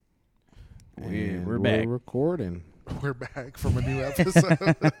We're back. Recording. We're back from a new episode.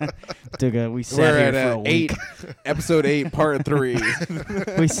 We sat here for a week. Episode 8, part 3.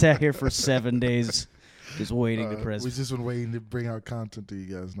 We sat here for 7 days just waiting to press. We've just been waiting to bring out content to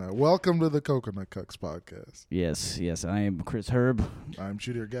you guys now. Welcome to the Coconut Cucks podcast. Yes. I am Chris Herb. I'm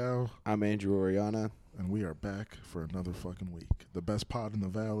Chudir Gao. I'm Andrew Oriana. And we are back for another fucking week. The best pod in the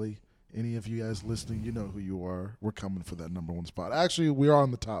valley. Any of you guys listening, you know who you are. We're coming for that number one spot. Actually, we're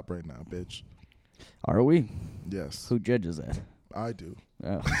on the top right now, bitch. Are we? Yes. Who judges that? I do.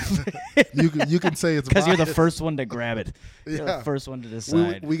 Oh. You can say it's because you're the biased. first one to grab it. You're the first one to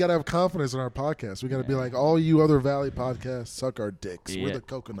decide. We got to have confidence in our podcast. We got to be like, all you other Valley podcasts, suck our dicks. Yeah. We're the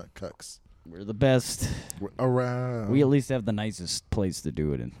Coconut Cucks. We're the best. We're around. We at least have the nicest place to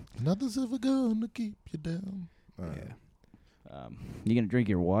do it in. Nothing's ever gonna keep you down. Yeah. You gonna drink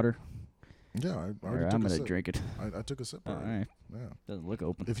your water? Yeah, I already Or took I'm a gonna sip. drink it. I took a sip. All Already. right. Yeah. Doesn't look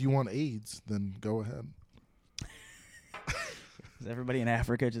open. If you want AIDS, then go ahead. Is everybody in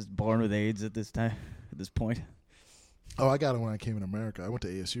Africa just born with AIDS at this time? At this point? Oh, I got it when I came in America. I went to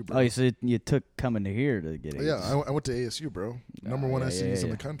ASU, bro. Oh, so you took coming to here to get AIDS? Yeah, I went to ASU, bro. Number one SCs in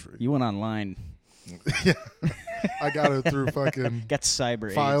yeah. the country. You went online. Yeah, I got it through fucking Got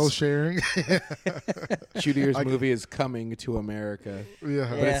cyber file AIDS. sharing. Shooter's movie is coming to America. Yeah, Yeah.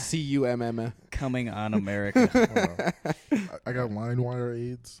 But it's CUMM. Coming on America. I got LimeWire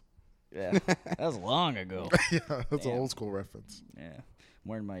AIDS. Yeah, that was long ago. Yeah, that's an Damn. old school reference. Yeah, I'm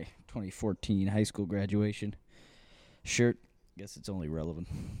wearing my 2014 high school graduation shirt. Guess it's only relevant.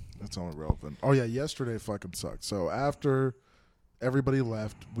 That's only relevant. Oh yeah, yesterday fucking sucked. So after everybody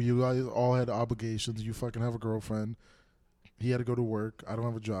left, we guys all had obligations. You fucking have a girlfriend. He had to go to work. I don't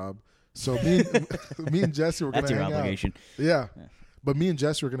have a job. So me and Jesse were gonna That's your hang obligation. out. Yeah, Yeah. but me and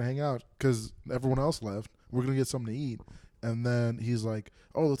Jesse were gonna hang out because everyone else left. We're gonna get something to eat. And then he's like,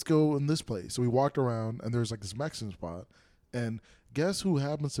 "Oh, let's go in this place." So we walked around, and there's like this Mexican spot. And guess who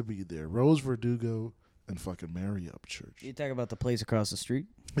happens to be there? Rose Verdugo and fucking Mary Upchurch. You talk about the place across the street?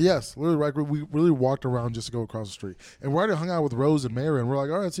 Yes, literally, like, we really walked around just to go across the street. And we already hung out with Rose and Mary, and we're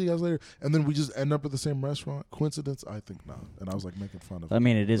like, all right, see you guys later. And then we just end up at the same restaurant. Coincidence? I think not. And I was like making fun of I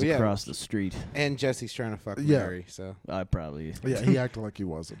mean, it is Well, yeah. across the street. And Jesse's trying to fuck Yeah. Mary, so. I probably. Yeah, he acted like he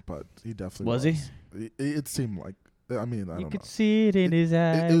wasn't, but he definitely Was was. It seemed like, I mean, I You don't could know. see it in his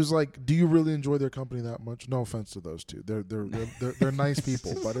eyes. It was like, do you really enjoy their company that much? No offense to those two, they're nice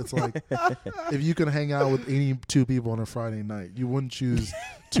people, but it's like, if you can hang out with any two people on a Friday night, you wouldn't choose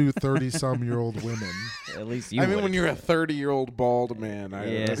two 30-some-year-old women. At least you I mean, would. when you're a 30-year-old bald man.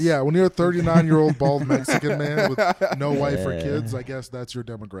 Yes. Yeah, when you're a 39-year-old bald Mexican man with no wife or Yeah. kids, I guess that's your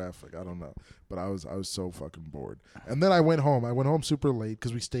demographic. I don't know, but I was so fucking bored. And then I went home. I went home super late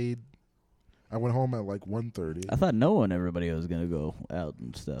because we stayed. I went home at like 1:30. I thought Noah and everybody was going to go out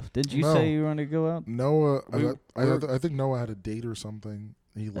and stuff. Didn't you No. say you were going to go out? Noah, We I think Noah had a date or something.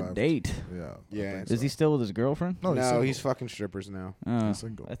 He A left. date? Yeah. I Yeah. think Is so. he still with his girlfriend? No, No, he's single. fucking strippers now. Oh, He's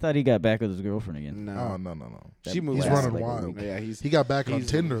single. I thought he got back with his girlfriend again. No. Oh no. That She moved He's out running like a wild. week. Yeah, He got back on he's-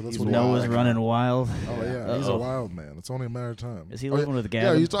 Tinder. That's he's what. wild. Noah's running wild. Oh yeah, he's a Uh-oh. wild man. It's only a matter of time. Is he Oh, living with yeah,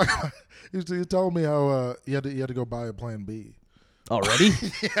 Gavin? he's talking. He told me how he had to go buy a Plan B. Already?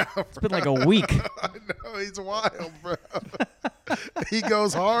 Yeah, It's been like a week. I know he's wild, bro. He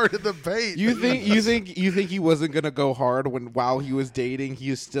goes hard in the paint. You think he wasn't gonna go hard while he was dating? He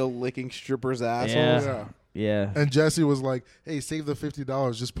was still licking strippers' assholes. Yeah. Yeah. Yeah. And Jesse was like, "Hey, save the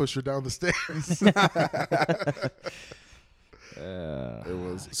 $50. Just push her down the stairs." It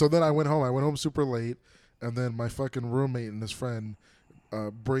was. So then I went home. I went home super late, and then my fucking roommate and his friend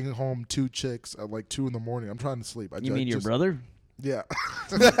bring home two chicks at like 2 a.m. I'm trying to sleep. You mean your brother? Yeah.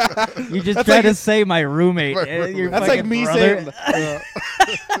 You just tried to say my roommate. My Your roommate. That's like fucking me brother. saying,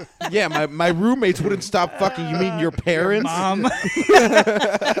 yeah, my roommates wouldn't stop fucking. You mean your parents? Mom.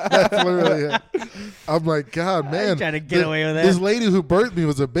 That's literally it. I'm like, God, man. trying to get away with that. This lady who birthed me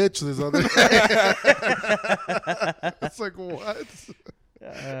was a bitch this other day. It's like, what?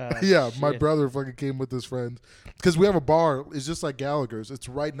 Yeah, my shit. brother fucking came with his friends because we have a bar. It's just like Gallagher's. It's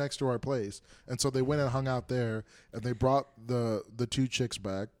right next to our place, and so they went and hung out there, and they brought the two chicks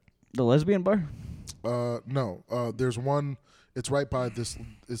back. The lesbian bar? No, there's one. It's right by this.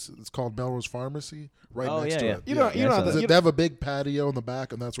 It's called Melrose Pharmacy. Right Oh, next yeah, to yeah. it. You don't have to- They have a big patio in the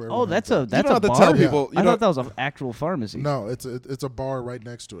back, and that's where. Oh, everyone that's hangs a out. that's don't a have to bar. tell people- you I don't- thought that was an actual pharmacy. No, it's a bar right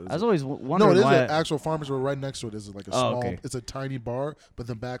next to it. I was always No, wondering it is why. an actual pharmacy. But right next to it is like a small. okay. It's a tiny bar, but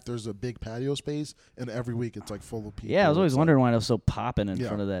then back there's a big patio space, and every week it's like full of people. Yeah, I was always It's wondering why it was so popping in Yeah,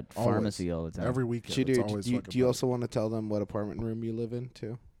 front of that always. pharmacy all the time. every weekend. Should It's do always you fucking do you packed. also want to tell them what apartment room you live in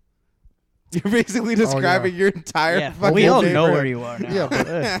too? You're basically describing your entire Yeah, fucking we all know neighborhood. where you are now. Yeah,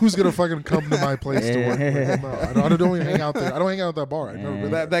 but who's gonna fucking come to my place to work? Like, no, I don't even hang out there. I don't hang out at that bar. I've never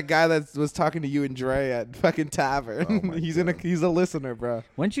been there. That guy that was talking to you and Dre at fucking tavern. Oh my he's God. he's a listener, bro.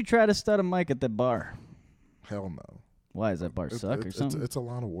 Why don't you try to stud a mic at the bar? Hell no. Why does that bar suck or something? It's a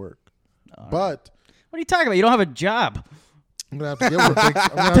lot of work. All right. But What are you talking about? You don't have a job. I'm gonna have to get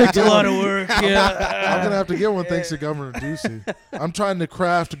one. Takes a lot of work. I'm Yeah. gonna have to get one thanks to Governor Ducey. I'm trying to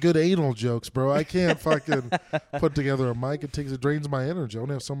craft good anal jokes, bro. I can't fucking put together a mic. It drains my energy. I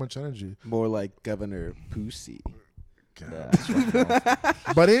only have so much energy. More like Governor Pussy.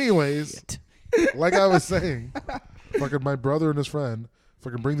 But anyways, like I was saying, fucking my brother and his friend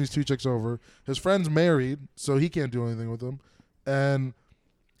fucking bring these two chicks over. His friend's married, so he can't do anything with them. And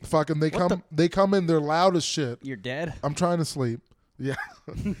fucking they come in, they're loud as shit. You're dead. I'm trying to sleep. Yeah.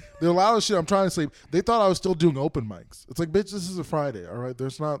 They're loud as shit. I'm trying to sleep. They thought I was still doing open mics. It's like, bitch, this is a Friday, all right?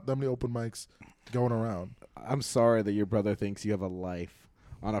 There's not that many open mics going around. I'm sorry that your brother thinks you have a life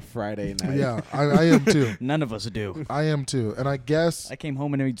on a Friday night. Yeah, I am too. None of us do. I am too. And I guess I came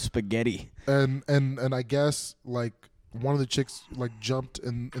home and ate spaghetti. and I guess like one of the chicks like jumped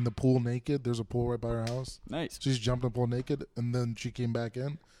in the pool naked. There's a pool right by her house. Nice. She's jumped in the pool naked, and then she came back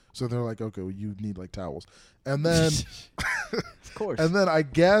in. So they're like, okay, well, you need like towels. And then Of course. and then I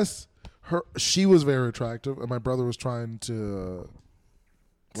guess she was very attractive, and my brother was trying to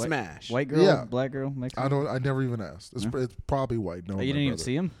Smash. White girl, Yeah. black girl, Mexican. I never even asked. It's probably white. No, Oh, you didn't even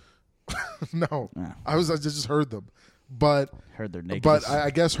see him? No, Oh. I just heard them, but Heard their naked. but I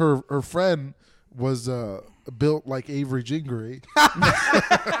guess her friend was built like Avery Gingery.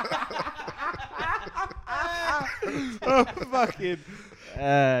 Oh, fucking.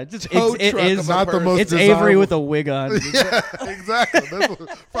 Just Tow it truck is of a not the person. most It's desirable. Avery with a wig on. Yeah, exactly.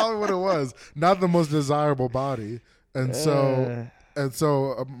 That's probably what it was. Not the most desirable body, and so. And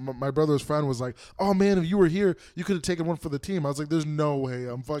so my brother's friend was like, "Oh man, if you were here, you could have taken one for the team." I was like, "There's no way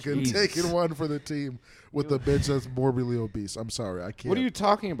I'm fucking Jesus. taking one for the team with a bitch that's morbidly obese. I'm sorry, I can't." What are you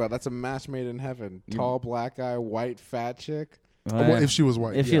talking about? That's a match made in heaven. Tall black guy, white fat chick. Well, if she was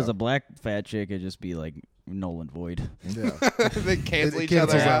white, if she yeah. was a black fat chick, it'd just be like Nolan Void. Yeah, They cancel it each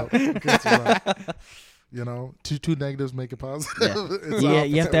other cancels out. It cancels out. You know, two negatives make it positive. It's Yeah,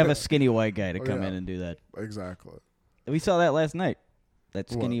 you have opposite. to have a skinny white guy to Oh, come yeah. in and do that. Exactly. We saw that last night. That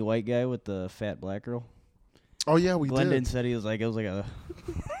What? skinny white guy with the fat black girl. Oh yeah, we Glendon did. said it was like a Yeah.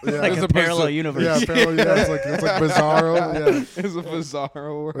 like It's a a parallel person- universe. Yeah, apparently, yeah, it's like Bizarro. It's a bizarre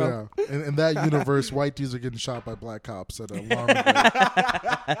world. Yeah, in that universe, white dudes are getting shot by black cops at a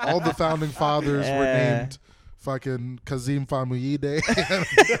laundromat. All the founding fathers were named fucking Kazim Famuyide,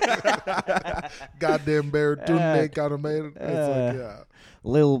 goddamn Baratunde Kanamade. It's like, yeah,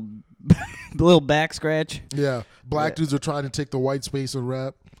 little back scratch. yeah. Black Yeah. dudes are trying to take the white space and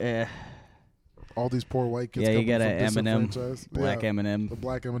rap. Uh, All these poor white kids. yeah, you coming got from a Eminem, disenfranchised. black Yeah. Eminem. The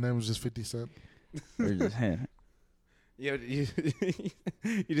black Eminem was just 50 Cent. Or just, You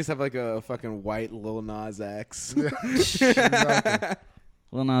you just have like a fucking white Lil Nas X. Exactly.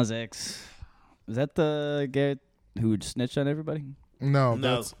 Lil Nas X. Is that the guy who would snitch on everybody? No,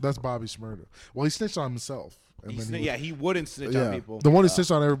 No. that's Bobby Shmurda. Well, he snitched on himself. And then he He wouldn't snitch yeah. on people. The one who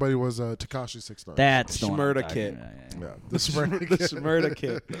snitched on everybody was Takashi 6ix9ine. That's the one I'm Shmurda talking kid. about, yeah. Yeah, the Shmurda the kid. Shmurda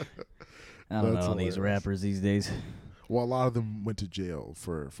kid. I don't That's know these hilarious. rappers these days. Well, a lot of them went to jail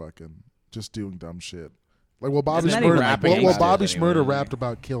for fucking just doing dumb shit. Like, well, Bobby Isn't that even Shmurda. rapping Well, gangsters Bobby anymore, Shmurda yeah. rapped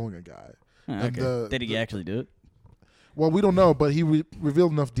about killing a guy. Oh, And okay. Did he actually do it? Well, we don't know, but he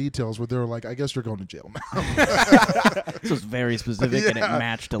revealed enough details where they were like, "I guess you're going to jail now." This was very specific and it Yeah.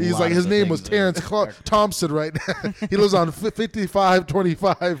 matched a He's lot like, of his the name was things Terrence Thompson, right now. He lives on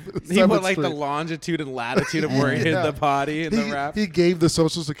 5525 He 7th put like the Street. longitude and latitude of where he hid Yeah. the body in the rap. He gave the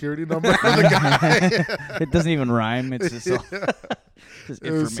social security number to the guy. It doesn't even rhyme. It's just, all, just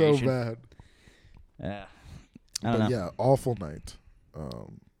It was so information. bad. Yeah. I don't But know. yeah, awful night.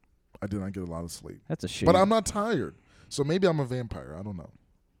 I did not get a lot of sleep. That's a shame. But I'm not tired. So maybe I'm a vampire. I don't know.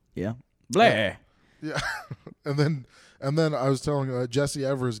 Yeah. Blah. Yeah. and then I was telling Jesse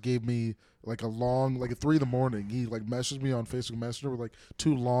Evers gave me like at 3 a.m. He like messaged me on Facebook Messenger with like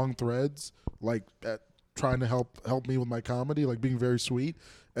 2 long threads, like trying to help me with my comedy, like being very sweet.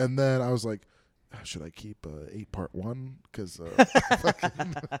 And then I was like, should I keep 8-part 1? Because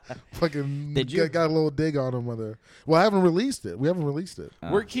fucking Did you? got a little dig on him with Well, I haven't released it. We haven't released it.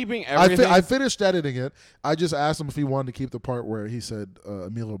 We're keeping everything. I finished editing it. I just asked him if he wanted to keep the part where he said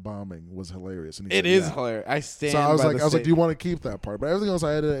Emilio bombing was hilarious. And he It said, is yeah. hilarious. I stand. So I was by like, the do you want to keep that part? But everything else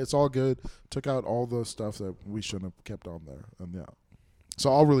I edited, it's all good. Took out all the stuff that we shouldn't have kept on there, and yeah.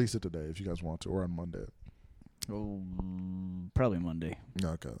 So I'll release it today if you guys want to, or on Monday. Oh, probably Monday.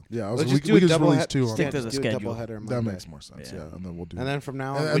 Okay. Yeah, Let's we just do we a can just double release head- 2 on Stick Monday. to the just do a schedule. doubleheader That Monday. makes more sense. Yeah. Yeah, and then we'll do. And then from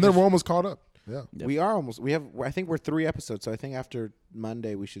now on, and then we're almost caught up. Yeah. Yep. we are almost. We have. I think we're 3 episodes. So I think after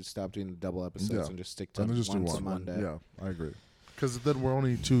Monday we should stop doing the double episodes Yeah. and just stick to And then just do once a one. Monday. Yeah, I agree. Because then we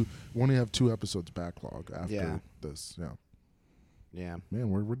only have 2 episodes backlog after Yeah. this. Yeah. Yeah. Man,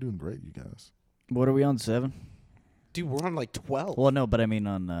 we're doing great, you guys. What are we on, 7? Dude, we're on like 12. Well, no, but I mean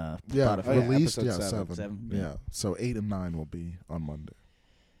on Yeah, Spotify. Oh, yeah, released. episode Yeah, 7. 7, Yeah. yeah. So 8 and 9 will be on Monday.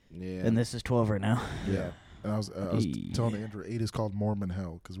 Yeah. And this is 12 right now. Yeah. And I was Hey. telling Andrew 8 is called Mormon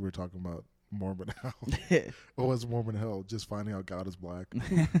Hell because we were talking about Mormon Hell. What was Mormon Hell? Just finding out God is black.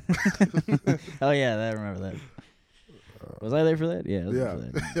 Oh, yeah, I remember that. Was I there for that? Yeah, I was there Yeah, for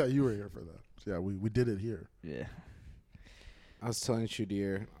that. yeah, you were here for that. Yeah, we did it here. Yeah. I was telling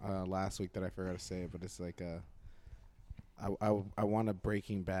Shudir last week that I forgot to say it, but it's like I want a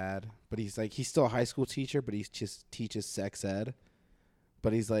Breaking Bad, but he's still a high school teacher, but he just teaches sex ed.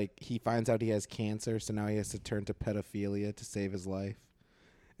 But he's like, he finds out he has cancer, so now he has to turn to pedophilia to save his life.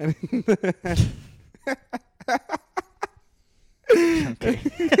 And Okay.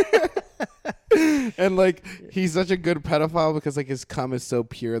 and like he's such a good pedophile because like his cum is so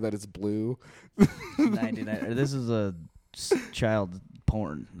pure that it's blue. 99. This is a child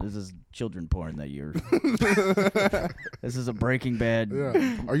porn. This is children porn that you're. This is a Breaking Bad.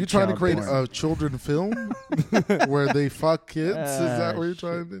 Yeah. Are you trying to child create porn. a children film where they fuck kids? Is that what you're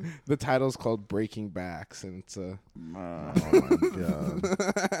trying to do? The title's called Breaking Backs, and it's a Oh my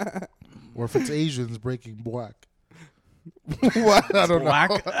god. Or if it's Asians, Breaking Black. what? I don't Black.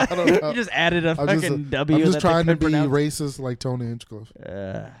 know. I don't know. You just added a I'm fucking just, W. I'm just that trying they to be couldn't pronounce. racist like Tony Hinchcliffe.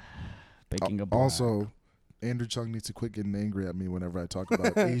 Baking a black. Also, Andrew Chung needs to quit getting angry at me whenever I talk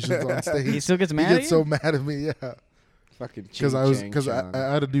about Asians on stage. He still gets He mad at gets you? so mad at me, yeah. Fucking Because I Chang.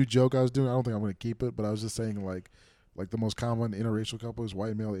 had a new joke I was doing. I don't think I'm gonna keep it, but I was just saying like the most common interracial couple is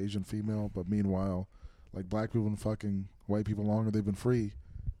white male, Asian female. But meanwhile, like black people been fucking white people longer. They've been free.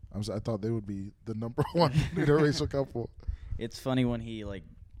 I thought they would be the number one interracial couple. It's funny when he like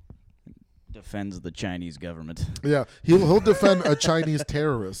defends the Chinese government. Yeah, he'll defend a Chinese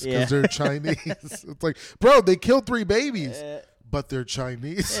terrorist because Yeah. they're Chinese. It's like, bro, they killed 3 babies, but they're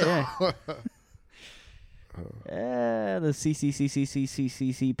Chinese. Yeah. The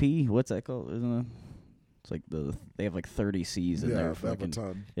CCCCCCCP. What's that called? Isn't it? It's like they have like 30 C's in Yeah, there. they have a Fucking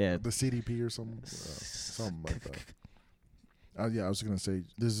ton. yeah. The CDP or something, something like that. Yeah, I was gonna say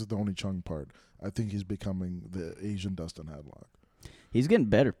this is the only Chung part. I think he's becoming the Asian Dustin Hadlock. He's getting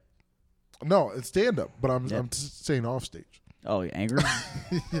better. No, it's stand up, but I'm Yeah. saying off stage. Oh, you angry?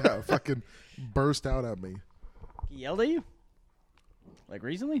 Yeah, fucking burst out at me. He yelled at you? Like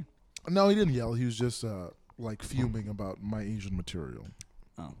recently? No, he didn't yell. He was just like fuming about my Asian material.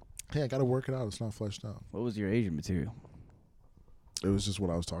 Oh. Hey, I got to work it out. It's not fleshed out. What was your Asian material? It was just what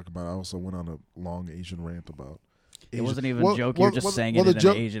I was talking about. I also went on a long Asian rant about. It wasn't even a joke. You were just saying it the in an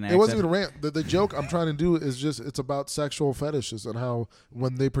joke, Asian It wasn't accent. even a rant. The joke I'm trying to do is just it's about sexual fetishes and how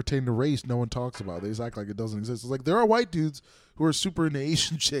when they pertain to race, no one talks about it. They just act like it doesn't exist. It's like there are white dudes who are super into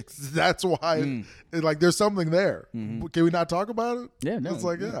Asian chicks. That's why, like, there's something there. Mm-hmm. Can we not talk about it? Yeah, no. It's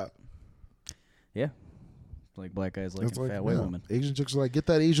like, Yeah. Like black guys liking It's like, fat white yeah. women. Asian chicks are like, get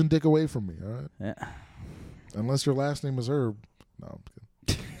that Asian dick away from me, all right? Yeah. Unless your last name is Herb. No, I'm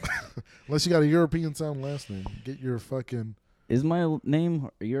kidding. Unless you got a European sound last name. Get your fucking Is my name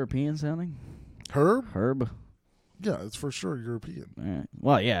European sounding? Herb? Herb? Yeah, it's for sure European. All right.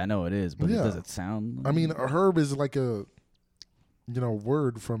 Well, yeah, I know it is, but Yeah. does it sound? I mean, a herb is like a,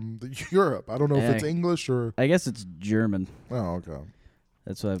 word from Europe. I don't know if Yeah. it's English or. I guess it's German. Oh, okay.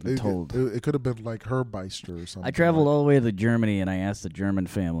 That's what I've been told. It could have been like Herbmeister or something. I traveled all the way to Germany, and I asked the German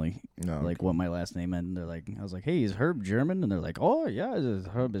family No, like what my last name meant. And they're like, I was like, "Hey, is Herb German?" And they're like, "Oh yeah,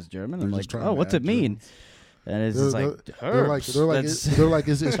 Herb is German." They're I'm just like, trying "Oh, to what's it add mean?" Germans. And it's They're, just like they're like herbs. they're like That's, they're like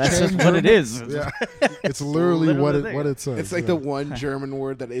is that's just Chang what it German? is. Yeah, it's literally what literally it says. It's like yeah. the one German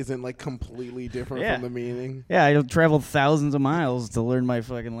word that isn't like completely different Yeah. from the meaning. Yeah, I traveled thousands of miles to learn my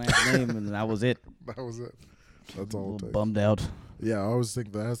fucking last name, and that was it. That was it. That's A all it little takes. bummed out. Yeah, I always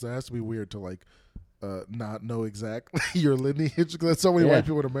think that has to be weird to like not know exactly your lineage. 'Cause that's so many Yeah. white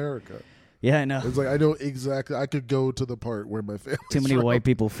people in America. Yeah, I know. It's like I know exactly. I could go to the part where my family. Too many white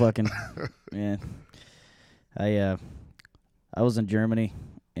people fucking. Yeah. I was in Germany,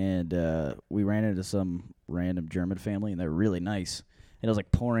 and we ran into some random German family, and they're really nice. And it was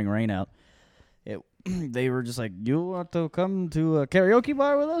like pouring rain out. They were just like, "You want to come to a karaoke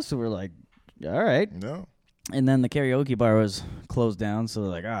bar with us?" And we're like, "All right." No. And then the karaoke bar was closed down, so they're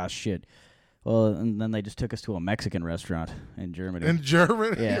like, "Ah, shit." Well, and then they just took us to a Mexican restaurant in Germany. In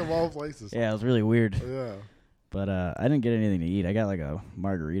Germany, Yeah. of all places. Yeah, it was really weird. Yeah. But I didn't get anything to eat. I got like a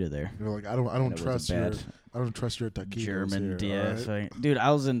margarita there. You're like, I don't And it trust your wasn't bad. I don't trust your taquitos German, here, yeah. all right? So dude,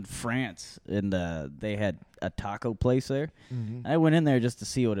 I was in France and they had a taco place there. Mhm. I went in there just to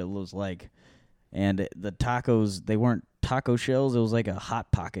see what it was like, and the tacos, they weren't taco shells. It was like a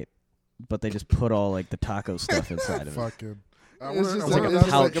hot pocket, but they just put all like the taco stuff inside of it. Fucking. It's just like like, a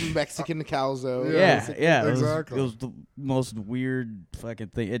it's like a pouch. Mexican calzo. Yeah. Yeah, exactly. It was the most weird fucking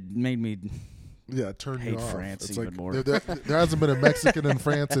thing. It made me. Yeah, turn you hate off. France it's even like, more. There hasn't been a Mexican in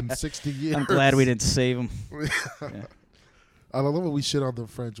France in 60 years. I'm glad we didn't save them. Yeah. I love it we shit on the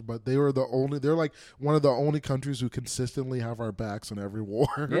French, but they're like one of the only countries who consistently have our backs in every war.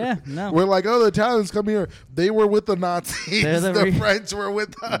 Yeah, no. We're like, oh, the Italians come here. They were with the Nazis. They're the The French were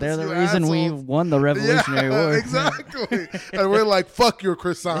with us. They're the you reason we assholes. won the Revolutionary War. Exactly. And we're like, fuck your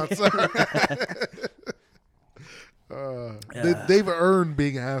croissants. They've earned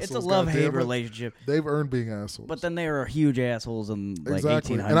being assholes. It's a love-hate goddammit. relationship. They've earned being assholes. But then they were huge assholes in like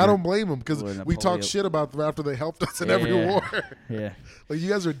Exactly. 1800. And I don't blame them because With we talk Napoleon. shit about them after they helped us in Yeah. every war. Yeah, Like, you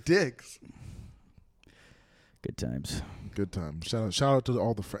guys are dicks. good times. Good time. Shout out to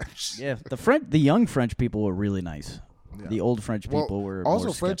all the French. Yeah, the young French people were really nice. Yeah. The old French Well, people were also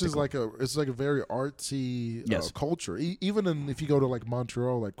more French is skeptical. like a very artsy Yes. culture. Even if you go to like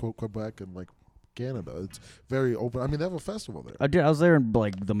Montreal, like Quebec, and like Canada, it's very open. I mean, they have a festival there. I was there in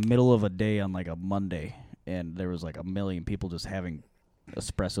like the middle of a day on like a Monday, and there was like a million people just having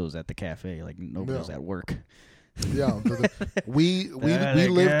espressos at the cafe. Like nobody was Yeah. at work. Yeah, we The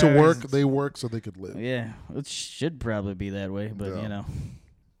live to work. guys. They work so they could live. Yeah, it should probably be that way, but Yeah. you know,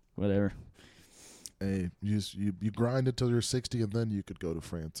 whatever. Hey, you grind until you're 60, and then you could go to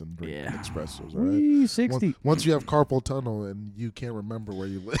France and drink Yeah. espressos. All right. Wee, 60. Once you have carpal tunnel and you can't remember where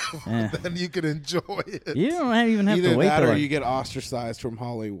you live, Eh. then you can enjoy it. You don't even have Either to wait that till or like- you get ostracized from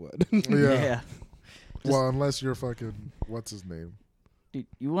Hollywood. Yeah. Just- Well, unless you're fucking what's his name, Dude,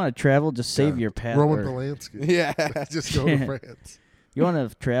 you want to travel, just save Yeah. your pass. Roman Polanski. yeah. Just go to France. You want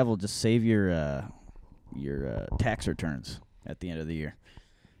to travel, just save your tax returns at the end of the year,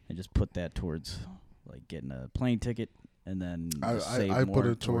 and just put that towards like getting a plane ticket, and then just save I more put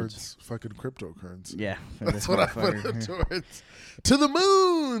it towards fucking cryptocurrency. Yeah, for That's this what I put it motherfucker. towards. To the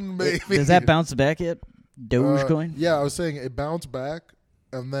moon, baby. Does that bounce back yet? Dogecoin? Yeah, I was saying it bounced back,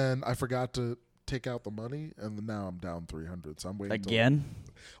 and then I forgot to take out the money, and now I'm down 300. So I'm waiting till- Again?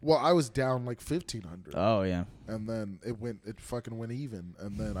 well, I was down like 1,500, Oh yeah, and then it fucking went even,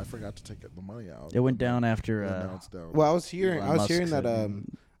 and then I forgot to take the money out. it went and then- down after. and now it's down. Well, I was hearing Elon Musk that said-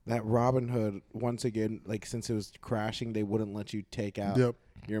 that Robinhood once again, like since it was crashing, they wouldn't let you take out Yep,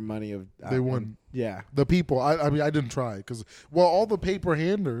 your money of. They wouldn't. Yeah. the people. I mean, I didn't try because all the paper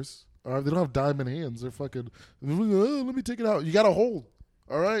handlers, they don't have diamond hands. They're fucking. Let me take it out. You got to hold.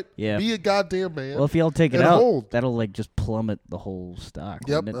 All right. Yeah. Be a goddamn man. Well, if y'all take it And out, hold. that'll like just plummet the whole stock.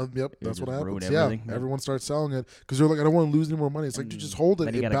 Yep, wouldn't it? yep. It That's just what ruin happens. Yeah, everything. everyone starts selling it because they're like, I don't want to lose any more money. It's like, dude, just hold it.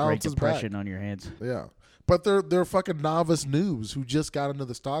 Then you It got a Great bounces back. Depression on your hands. Yeah, but they're fucking novice noobs who just got into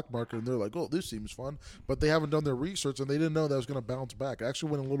the stock market and they're like, oh, this seems fun, but they haven't done their research and they didn't know that was going to bounce back. It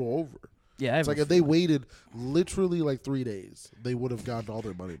actually went a little over. Yeah, It's like if they waited literally like 3 days, they would have gotten all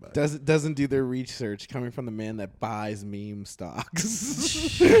their money back. Doesn't do their research coming from the man that buys meme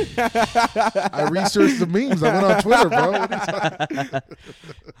stocks. I researched the memes. I went on Twitter, bro. What are you talking-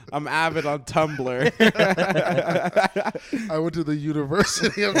 I'm avid on Tumblr. I went to the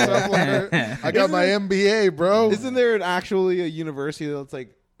University of Tumblr. I got my MBA, bro. Isn't there actually a university that's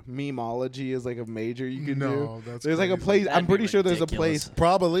like memeology is like a major you can No, do? that's There's like a crazy. place. That'd I'm be pretty sure there's a ridiculous. place.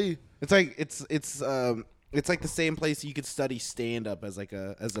 Probably. It's like it's like the same place you could study stand up as a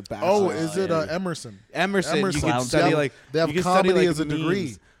bachelor. Oh, is it yeah. Emerson? Emerson? You Emerson. could study Yeah, like they have you could study, comedy like, as a memes.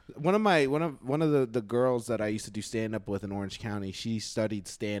 degree. One of the girls that I used to do stand up with in Orange County, she studied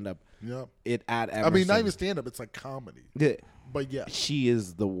stand up Yep. at Emerson. I mean, not even stand up. It's like comedy. Yeah. But yeah. She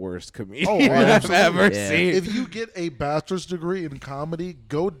is the worst comedian Oh, I've absolutely. ever Yeah. seen. If you get a bachelor's degree in comedy,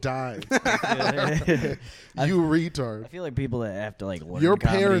 go die. I You retard. feel like people that have to like learn Your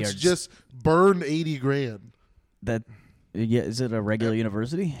comedy parents are just burned 80 grand. that. Yeah, is it a regular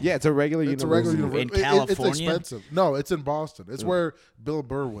university? Yeah, it's a regular It's a university. regular In university. It's California? expensive. No, it's in Boston. It's where Bill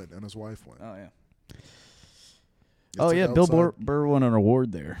Burr went and his wife went. Oh yeah. It's Oh like yeah, Bill outside. Burr won an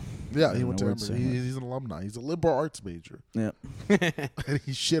award there. Yeah, he an went to award Emerson. ceremony. He's an alumni. He's a liberal arts major. Yeah. And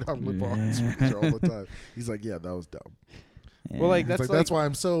he shit on liberal arts major all the time. He's like, yeah, that was dumb. Well, like, It's That's that's why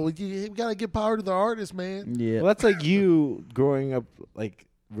I'm so. We gotta give power to the artist, man. yeah. Well, that's like you growing up like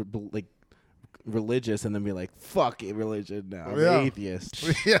religious and then be like, fuck it, religion now. I'm Yeah. an atheist.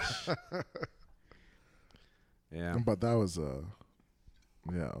 Yeah. Yeah. But that was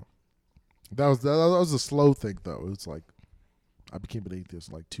yeah. That was a slow thing though. It's like I became an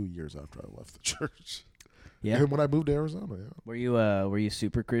atheist like 2 years after I left the church. Yeah. And when I moved to Arizona, yeah. Were you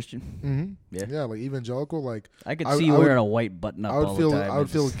super Christian? Mm-hmm. Yeah. Yeah, like evangelical. Like I could I- see you I would- wearing a white button up I would all feel the time. I would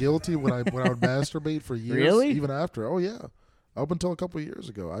feel guilty when I would masturbate for years. Really? Even after. Oh yeah. Up until a couple of years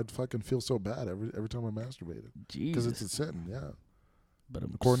ago, I'd fucking feel so bad every time I masturbated because it's a sin. Yeah. But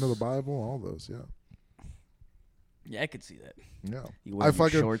According to the Bible, all those. Yeah. yeah, I could see that. Yeah. You wear your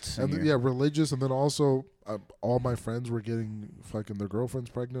fucking shorts and and your- yeah, religious, and then also all my friends were getting fucking their girlfriends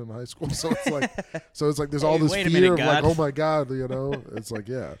pregnant in high school. So it's like there's all Hey, this wait a fear minute, of like, God. oh my God, you know. It's like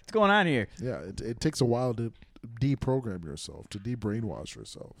What's going on here? yeah. It takes a while to deprogram yourself, to de-brainwash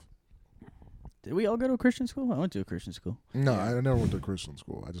yourself. Did we all go to a Christian school? I went to a Christian school. No, Yeah. I never went to Christian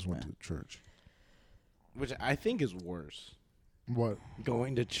school. I just went Yeah. to church. Which I think is worse. What?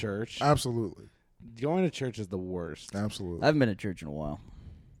 Going to church. Absolutely, Going to church is the worst. absolutely. I haven't been to church in a while.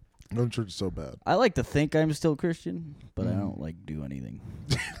 Going to church is so bad. I like to think I'm still Christian, but I Mhm. don't like do anything.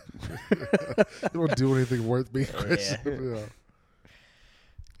 You don't do anything worth being Christian. Yeah.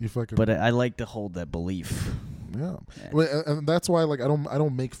 You fucking. But I like to hold that belief. yeah. Yeah. Well, and that's why like I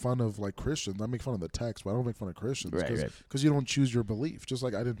don't make fun of like Christians. I make fun of the text, but I don't make fun of Christians Right, right. because you don't choose your belief. Just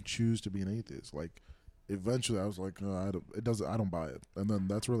like I didn't choose to be an atheist. Like eventually I was like, I don't buy it, and then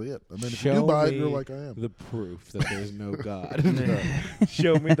that's really it. And then if you do Show buy it, me you're like I am. The proof that there's no God.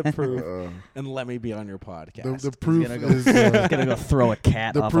 Show me the proof, Uh, and let me be on your podcast. the proof gonna go- is He's gonna go throw a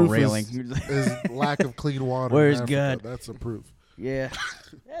cat the off a proof railing. is lack of clean water. Where's in Africa. God? That's the proof. Yeah,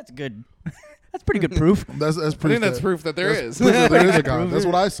 that's good. That's pretty good proof. That's I proof. think that's that, proof that there that's is. proof that there is a God. That's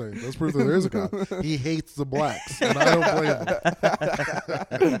what I say. That's proof that there is a God. He hates the blacks, and I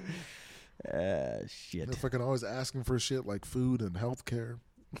don't blame him. Shit. They're fucking always asking for shit like food and health care.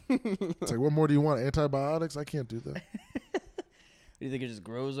 It's like, what more do you want? Antibiotics? I can't do that. Do you think it just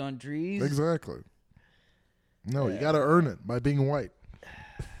grows on trees? Exactly. No, you got to earn it by being white.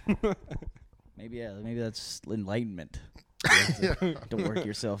 Maybe that's enlightenment. Yeah. To work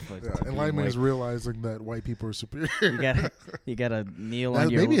yourself. Like, Yeah, to be enlightenment is white. realizing that white people are superior. You gotta kneel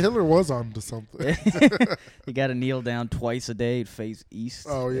on your. Maybe Hitler was on to something. You gotta kneel down twice a day, face east.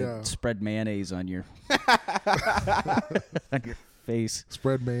 Oh, and yeah. spread mayonnaise on your on your face.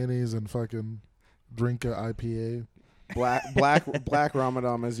 Spread mayonnaise and fucking drink a IPA. Black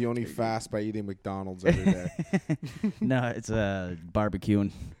Ramadan is you only fast by eating McDonald's every day. No, it's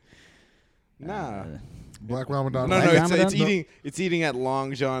barbecuing. Nah. Black Ramadan. No, Black it's Ramadan? it's eating at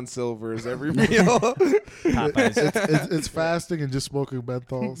Long John Silver's every meal. Popeyes. It's fasting and just smoking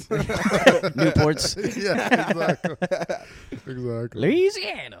menthols. Newports. Yeah, exactly.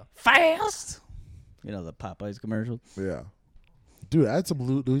 Louisiana. Fast. You know the Popeyes commercial? Yeah. Dude, I had some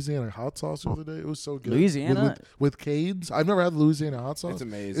Louisiana hot sauce the other day. It was so good. Louisiana? With Cane's. I've never had Louisiana hot sauce. It's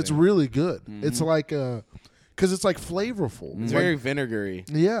amazing. It's really good. Mhm. It's like because it's like flavorful. It's Like, very vinegary.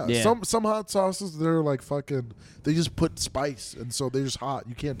 yeah. Yeah. Some hot sauces they're like fucking. They just put spice and so they're just hot.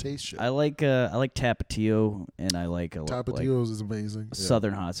 You can't taste shit. I like Tapatio, and I like a lot. Tapatios is amazing. Yeah.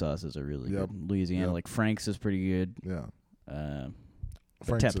 Southern hot sauces are really Yep. good. Louisiana, Yep. like Frank's is pretty good. Yeah. But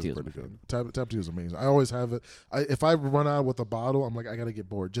Frank's Tapatio is is pretty my good. Tapatio is amazing. I always have it. If I run out with a bottle, I'm like, I gotta get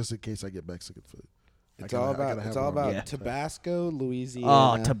bored just in case I get Mexican food. It's all about Yeah. Tabasco, Oh,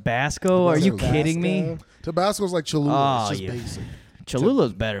 Louisiana. Tabasco? Are you Tabasco. kidding me? Tabasco's like Cholula. Oh, It's just yeah. basic.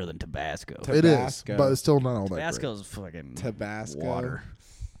 Cholula's better than Tabasco. It is, Tabasco. but it's still not all that Tabasco's fucking Tabasco. water.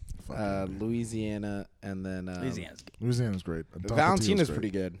 great. Fucking- Louisiana, and then Louisiana's good. Louisiana's great. And Tapatio's Valentina's great.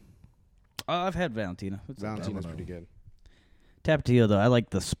 pretty good. Oh, I've had Valentina. It's okay. Valentina's I don't pretty know. good. Tapatio, though, I like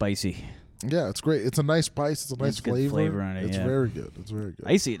the spicy. Yeah, it's great. It's a nice spice. It's a nice It's good flavor. flavor on it, It's yeah. very good. It's very good.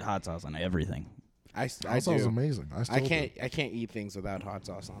 I used to eat hot sauce on everything. I Hot sauce is do. amazing. I can't eat things without hot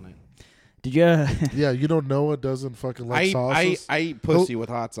sauce on it. Did you? do. Yeah, you don't know it doesn't fucking like sauces. I eat pussy with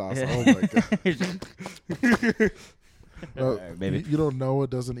hot sauce. on Oh it. my god. Alright, baby. You don't know it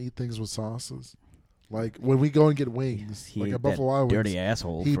doesn't eat things with sauces. Like when we go and get wings, He like ate at that Buffalo Wild Wings, dirty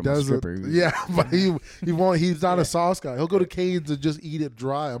asshole he from does the it. stripper. Yeah, but he won't. He's not a sauce guy. He'll go to Cane's and just eat it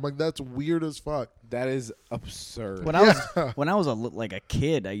dry. I'm like, that's weird as fuck. That is absurd. When I was when I was like a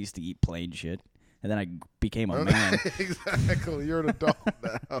kid, I used to eat plain shit, and then I became a man. Exactly. You're an adult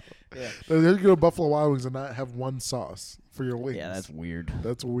now. Yeah. You go to Buffalo Wild Wings and not have one sauce for your wings. Yeah, that's weird.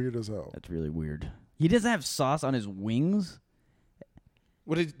 That's weird as hell. That's really weird. He doesn't have sauce on his wings.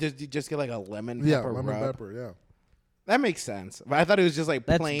 What did you just get like a lemon Yeah, pepper lemon rub? pepper. Yeah, That makes sense. But I thought it was just like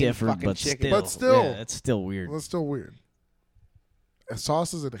That's plain different, fucking but chicken. still, But still- yeah, it's still weird. that's still weird. And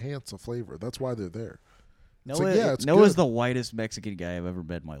sauces enhance a flavor. That's why they're there. It's like, yeah, it's Noah's good. the whitest Mexican guy I've ever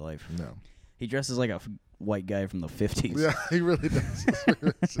met in my life. No, He dresses like a white guy from the 50s. Yeah, he really does.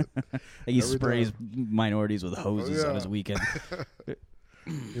 He Every sprays time. minorities with hoses on his weekend.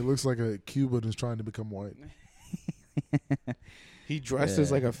 He looks like a Cuban who's trying to become white. He dresses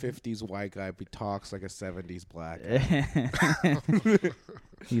Yeah. like a 50s white guy, but he talks like a 70s black.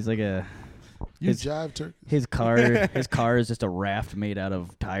 He's like a You His- jive turkey. his car is just a raft made out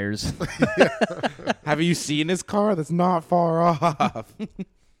of tires. Have you seen his car? That's not far off.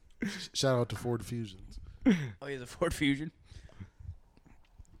 Shout out to Ford Fusions. Oh, he has a Ford Fusion.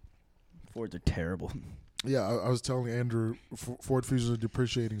 Fords are terrible. Yeah, I was telling Andrew, Ford Fusions are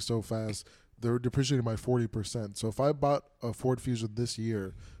depreciating so fast. They're depreciating by 40%. So if I bought a Ford Fusion this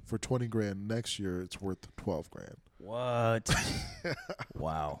year for $20,000, next year it's worth $12,000. What?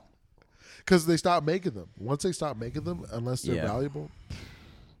 Wow. Because they stopped making them. Once they stop making them, unless they're Yeah. valuable.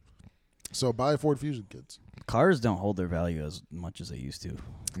 So buy a Ford Fusion, kids. Cars don't hold their value as much as they used to.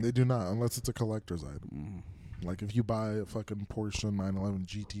 They do not, unless it's a collector's item. Mm. Like if you buy a fucking Porsche 911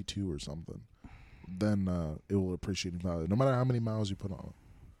 GT2 or something, then it will appreciate in value, no matter how many miles you put on it.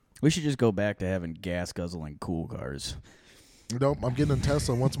 We should just go back to having gas guzzling cool cars. Nope, I'm getting a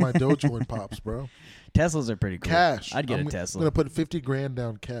Tesla once my Dogecoin pops, bro. Teslas are pretty cool. Cash. I'd get I'm a Tesla. gonna put $50,000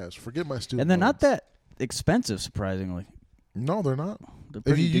 down cash. Forget my student. And they're not loans. that expensive, surprisingly. No, they're not. They're If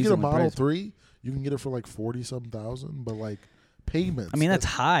pretty you get a decently Model priced. 3, you can get it for like 40-some thousand, but like payments. I mean, that's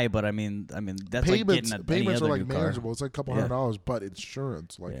high, but I mean, that's like payments. getting any Payments other are like new car. manageable. It's like a couple Yeah. $100, but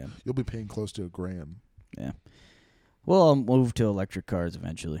insurance, like Yeah. you'll be paying close to $1,000. Yeah. Well, I'll move to electric cars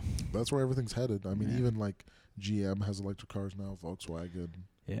eventually. That's where everything's headed. I mean, Yeah. even like GM has electric cars now. Volkswagen,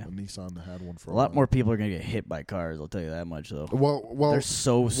 Yeah. Nissan had one for A lot while. more people are gonna get hit by cars. I'll tell you that much, though. Well, They're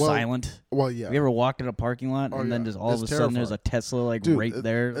so silent. well, yeah. Have you ever walked in a parking lot Oh, and then yeah. just all of It's a sudden there's a terrifying. Tesla like Dude, right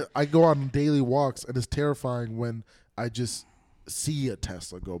there? I go on daily walks, and it's terrifying when I just see a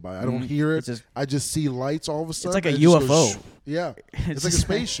Tesla go by. I don't Mhm. hear it. It's just I just see lights all of a sudden. like a and it just UFO. goes yeah, it's like a just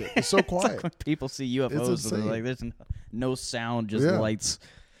spaceship. It's so It's quiet. like when people see UFOs, and they're insane. like, "There's no sound, just Yeah. lights."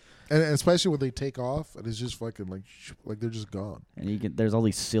 And especially when they take off, and it's just fucking like they're just gone. And there's all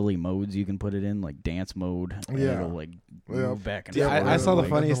these silly modes you can put it in, like dance mode. And Yeah. it'll like Yeah. move back and Yeah, forth. I saw the like-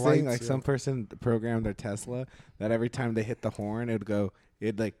 funniest and the thing. lights, Like some person programmed their Tesla that every time they hit the horn, it'd go,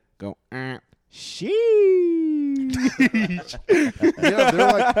 sheesh. Yeah,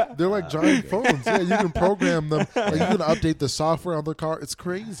 they're like giant phones. Yeah, you can program them. Like you can update the software on the car. It's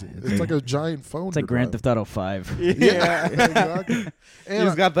crazy. It's like a giant phone. It's like to Grand drive. Theft Auto 5. Yeah, exactly. And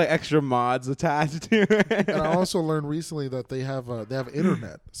He's got the extra mods attached to it. and I also learned recently that they have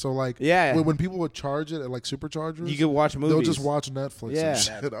internet. So like Yeah. when people would charge it at like superchargers, You can watch movies. they'll just watch Netflix Yeah. and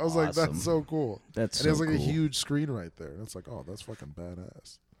shit. That's I was like, awesome. that's so cool. That's And so it's like cool. a huge screen right there. And it's like, oh, that's fucking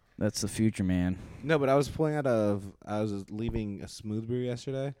badass. That's the future, man. No, but I was pulling out of. I was leaving a Smooth Brew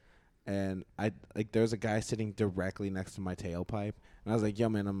yesterday, and there was a guy sitting directly next to my tailpipe, and I was like, "Yo,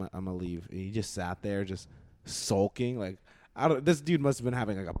 man, I'm gonna leave." And he just sat there, just sulking. Like, this dude must have been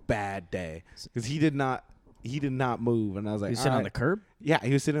having like a bad day because he did not move, and I was like, You sitting "All on right." the curb? Yeah,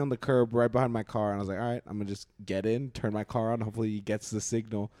 he was sitting on the curb right behind my car, and I was like, all right, I'm going to just get in, turn my car on. Hopefully he gets the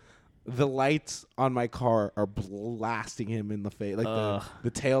signal. The lights on my car are blasting him in the face. Like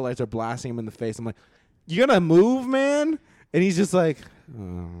the tail lights are blasting him in the face. I'm like, you going to move, man? And he's just like,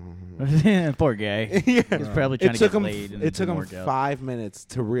 oh. Poor guy. Yeah. He's probably trying It to took get him, laid. And it took didn't him work out. 5 minutes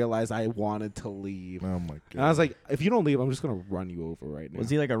to realize I wanted to leave. Oh my god. And I was like, if you don't leave, I'm just going to run you over right now. Was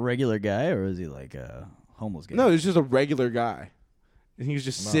he like a regular guy or was he like a homeless guy? No, he was just a regular guy. And he was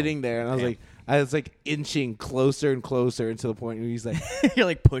just No. sitting there, and I was like inching closer and closer until the point where he's like, You're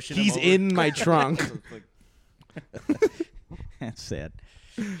like pushing him he's over. in my trunk. That's sad.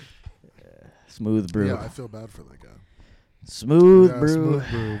 Smooth brew. Yeah, I feel bad for that guy. Smooth Yeah, brew. Smooth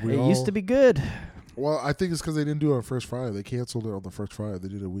Brew. We It used all- to be good. Well, I think it's because they didn't do it on First Friday. They canceled it on the First Friday. They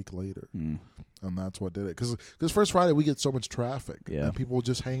did it a week later, Mm. and that's what did it. Because First Friday we get so much traffic, Yeah. and people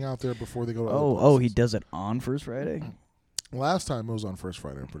just hang out there before they go to. Oh, other he places. does it on First Friday? Last time it was on First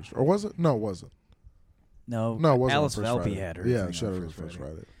Friday. I'm pretty sure, or was it? No, it wasn't. No, No, it wasn't. Alice on First Velpe Friday. had her. Yeah, thing she had on her First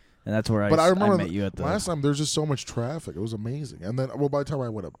Friday. And that's where But I I remember met you at the last time. There was just so much traffic. It was amazing. And then, well, by the time I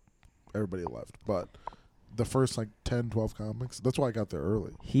went up, everybody left. But the first like 10, 12 comics. That's why I got there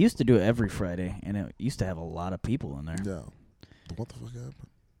early. He used to do it every Friday, and it used to have a lot of people in there. Yeah. What the fuck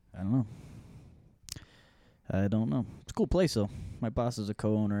happened? I don't know. It's a cool place, though. My boss is a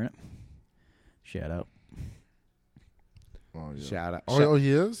co-owner in it. Shout out. Oh yeah. Shout out. Oh, he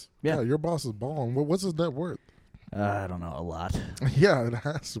is? Yeah. Your boss is balling. What's his net worth? I don't know, a lot. Yeah, it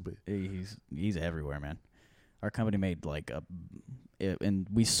has to be. He's everywhere, man. Our company made like and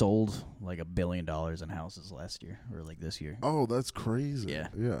we sold like $1 billion in houses last year or like this year. Oh, that's crazy. Yeah.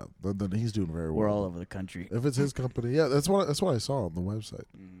 Yeah. Then he's doing very well. We're all over the country. If it's his company, yeah, that's what I saw on the website.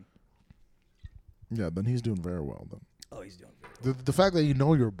 Yeah, then he's doing very well. Then Oh, he's doing very well. the fact that you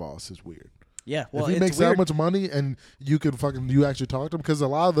know your boss is weird. Yeah, well, if he it's makes weird. that much money and you actually talk to him, because a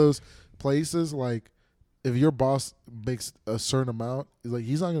lot of those places, like, if your boss makes a certain amount, like,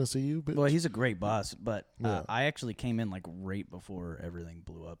 he's not gonna see you. But Well, he's a great boss, but Yeah. I actually came in like right before everything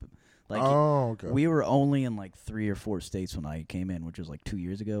blew up. Like okay. we were only in like 3 or 4 states when I came in, which was like 2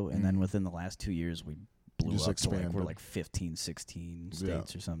 years ago, and then Mhm. within the last 2 years we blew Just up to like we're expanded. like 15, 16 Yeah,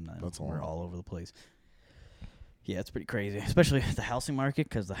 states or something. that's a We're lot. all over the place. Yeah, it's pretty crazy, especially the housing market,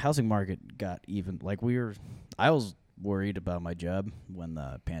 because the housing market got even like I was worried about my job when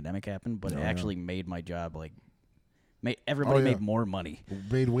the pandemic happened, but Oh, it yeah. actually made my job like everybody yeah. made more money.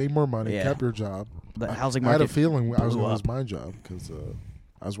 Made way more money, Yeah. kept your job. The housing I had market a feeling I was blew going to lose up. my job because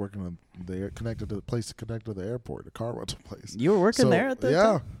I was working on connected to the airport, the car rental place. You were working there at the yeah,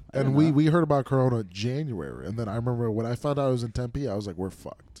 time? I and didn't know. we heard about Corona January, and then I remember when I found out I was in Tempe, I was like, we're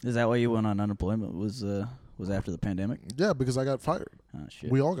fucked. Is that why you went on unemployment? Was after the pandemic? Yeah, because I got fired. Oh shit!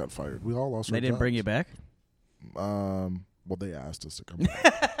 We all got fired. We all lost They our didn't bring you jobs. back. Well, they asked us to come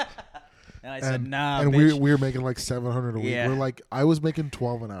back. And I said, nah, and bitch. we were making like $700 a week. Yeah. We're like, I was making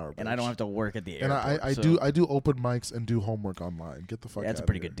 $12 an hour, And I don't have to work at the And airport. I so do open mics and do homework online. Get the fuck. That's a outta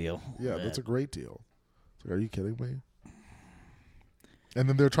pretty here. good deal. Yeah, that's a great deal. It's like, are you kidding me? And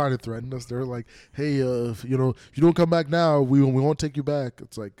then they're trying to threaten us. They're like, "Hey, if you don't come back now, we won't take you back."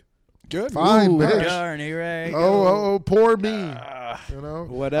 It's like, Good. fine, Ooh, bitch. darn, here I go. Oh, poor me. You know,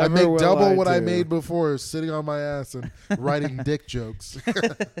 Whatever I make will double I what I do? made before, sitting on my ass and writing dick jokes.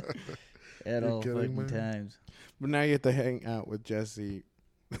 At You're all kidding fucking me? times. But now you get to hang out with Jesse.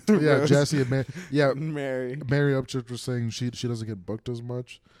 Yeah, Rose, Jesse and Mary. Mary Upchurch was saying she doesn't get booked as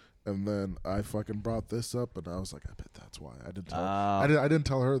much, and then I fucking brought this up, and I was like, I bet that's why. I didn't tell. I didn't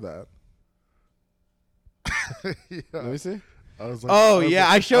tell her that. Yeah. Let me see. I was like, Oh, I was yeah,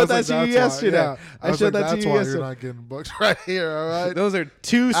 like- I showed was that like, to you that's why- yesterday. yeah. I was showed like, that to that's you why yesterday. You're not getting booked right here. All right. Those are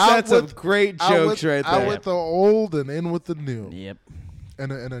two Out sets with- of great Out jokes with, right out there. with the old and in with the new, Yep.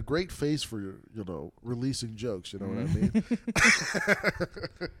 and a great face for releasing jokes. You know what I mean?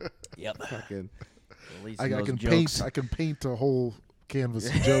 Yep. Fucking Releasing I those can jokes. paint a whole canvas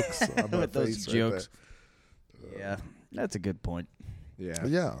of jokes on my With those face jokes. Right Yeah, that's a good point. yeah. there.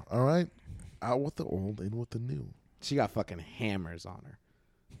 Yeah. All right. Out with the old, in with the new. She got fucking hammers on her.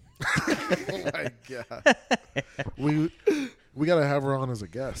 Oh my god. we gotta have her on as a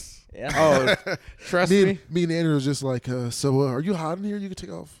guest. Yeah. Oh, trust me. Me and Andrew was just like, so are you hot in here? You can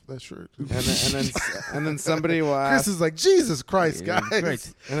take off that shirt. And then somebody will Chris ask. is like, Jesus Christ, Yeah, guys.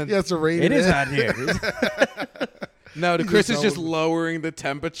 Christ. And then, He has to rate It is in. hot here. no, He Chris just is just told- lowering the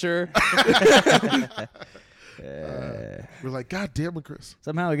temperature. We're like, God damn it, Chris.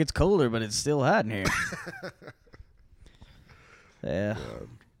 Somehow it gets colder, but it's still hot in here. Yeah.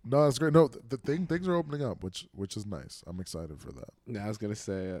 No, that's great. No, things are opening up, which is nice. I'm excited for that. No, I was gonna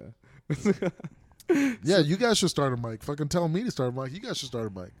say. Yeah, you guys should start a mic. Fucking tell me to start a mic. You guys should start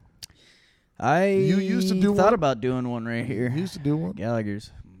a mic. I You used to do thought one? about doing one right here. You used to do one.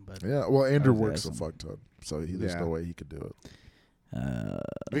 Gallagher's. But Yeah. Well, Andrew Okay, works a awesome. fuck ton, so there's Yeah. no way he could do it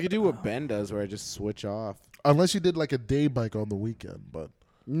We could do what Ben does, where I just switch off. unless you did like a day mic on the weekend. But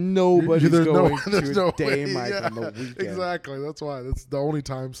Nobody's there's going there's to no a day way. mic Yeah, on the weekend. Exactly. That's why. That's the only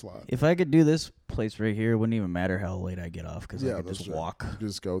time slot. if I could do this place right here, it wouldn't even matter how late I get off because Yeah, I could that's just right. walk. You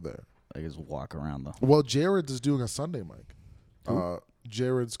just go there. I just walk around the. Well, Jared is doing a Sunday mic. Who?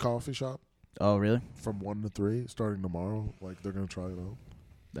 Jared's coffee shop Oh, really? from 1 to 3, starting tomorrow. Like they're gonna try it out.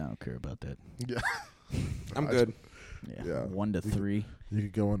 I don't care about that. Yeah. I'm good. Yeah. Yeah. 1 to We could- 3 You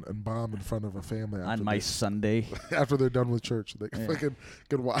could go and bomb in front of a family on my Sunday. after they're done with church. They Yeah. fucking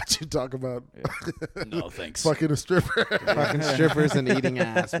can watch you talk about No, thanks. fucking a stripper. Fucking strippers and eating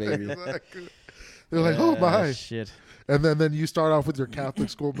ass, baby. Exactly. They're like, oh my, Shit. and then you start off with your Catholic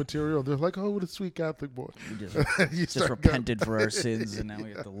school material. And they're like, oh, what a sweet Catholic boy. We just, You just start repented for our sins, and now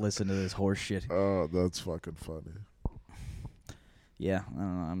we have to listen to this horse shit. Oh, that's fucking funny. Yeah, I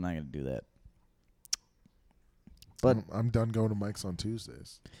don't know. I'm not gonna do that. But I'm done going to mics on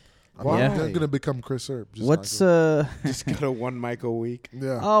Tuesdays. I'm Why? gonna become Chris Earp. Just what's not gonna- Just go to one mic a week.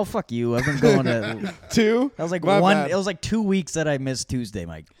 Yeah. Oh, fuck you! I've been going to. Two? That was like My one. bad. It was like 2 weeks that I missed Tuesday,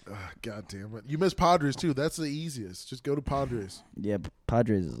 Mike. God damn it! You miss Padres too. That's the easiest. Just go to Padres. Yeah, but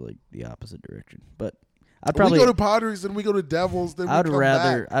Padres is like the opposite direction. But I'd probably. we go to Padres, then we go to Devils, then I'd we come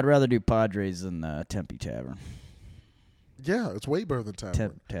rather. back. I'd rather do Padres than Tempe Tavern. Yeah, it's way better than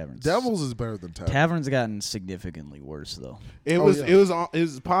Tavern. Taverns. Devils is better than Tavern. Tavern's gotten significantly worse though. It Oh, was yeah. it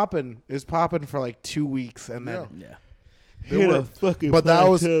was popping. It was popping for like 2 weeks, and then Yeah. hit a fucking But that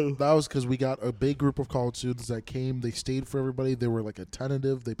was plateau. because we got a big group of college students that came. They stayed for everybody. They were like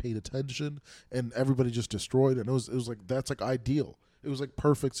attentive. They paid attention, and everybody just destroyed. And it was like that's like ideal. It was like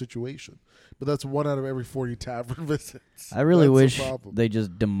perfect situation. But that's 1 out of every 40 tavern visits. I really That's the wish problem. they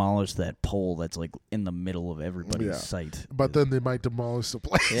just demolished that pole that's like in the middle of everybody's Yeah. sight. But then they might demolish the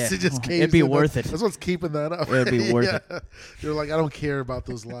place. Yeah. It just It'd be caves in. worth it. That's what's keeping that up. It'd be worth it. You're like, I don't care about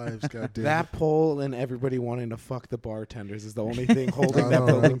those lives. God damn. That pole and everybody wanting to fuck the bartenders is the only thing holding I that know,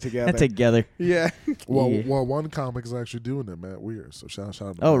 building right? together. together. Yeah. Well, Yeah. one comic is actually doing it, Matt Weir. So shout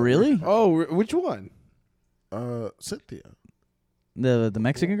out. To Oh, Matt really? Oh, which one? Weir. Cynthia. The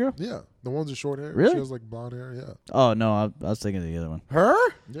Mexican girl? Yeah, the ones with short hair. Really? She has like blonde hair. Yeah, Oh no, I was thinking of the other one. Her?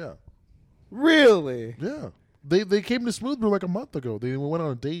 yeah, Really? yeah. They came to Smooth like a month ago. They went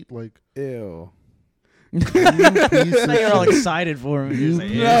on a date. Like Ew. Now you're all excited for him. You're just like,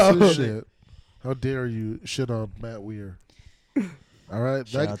 piece yeah. of shit. How dare you shit on Matt Weir? All right,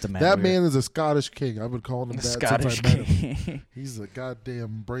 Shout out to Matt that Weir. man is a Scottish king. I've been calling him that Scottish since I met him. king. He's a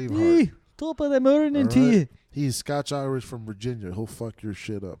goddamn braveheart. Top of the morning All to you. right? He's Scotch Irish from Virginia. He'll fuck your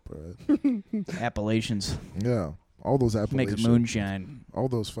shit up. All right. Appalachians. Yeah. All those Makes Appalachian, moonshine. all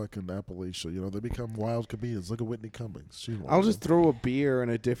those fucking Appalachia, they become wild comedians. Look at Whitney Cummings. She's one I'll of just them. throw a beer in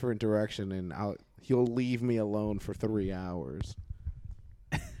a different direction, and he'll leave me alone for 3 hours.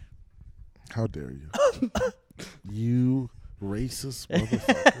 How dare you? You racist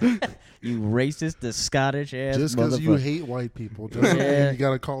motherfucker. You racist, the Scottish ass Just because you motherfucker. hate white people doesn't Yeah. mean you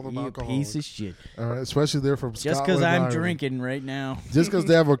gotta call them You alcoholics. piece of shit. All right, especially they're from Just Scotland. because and I'm Ireland. drinking right now. Just because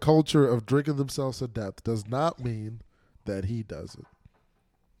they have a culture of drinking themselves to death does not mean that he does it.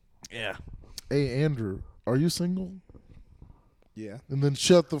 Yeah. Hey, Andrew, are you single? Yeah. And then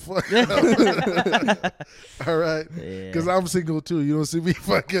shut the fuck up. All right, Yeah. because I'm single too. You don't see me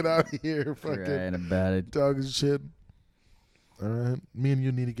fucking out here fucking Right about it. talking shit. All right, me and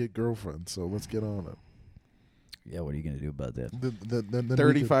you need to get girlfriends, so let's get on it. Yeah, what are you going to do about that? Then we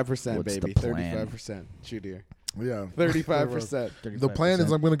 35%, What's the baby. plan? 35%. Shoot here. could- yeah, 35%. The plan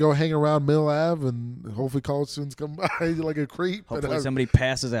is I'm going to go hang around Mill Ave and hopefully college students come by like a creep. and Hopefully I- somebody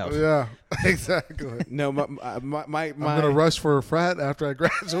passes out. Yeah, exactly. No, my I'm going to rush for a frat after I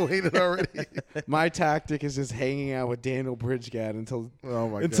graduated already. my tactic is just hanging out with Daniel Bridgegad until Oh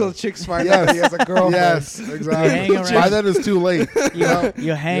my god. chicks find out he has a girlfriend. Yes, exactly. hang around- By then it's too late.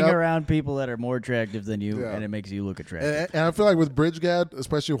 You hang Yep. around people that are more attractive than you, Yeah. and it makes you look attractive. And I feel like with Bridgegad,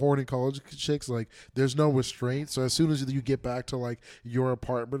 especially horny college chicks, like there's no restraint. So as soon as you get back to like your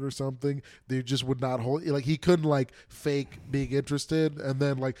apartment or something, they just would not hold. Like he couldn't like fake being interested and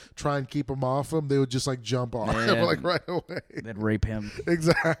then like try and keep him off him. They would just like jump off him Yeah. like right away. That rape him.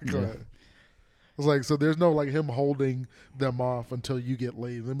 Exactly. Yeah. It's like so. There's no like him holding them off until you get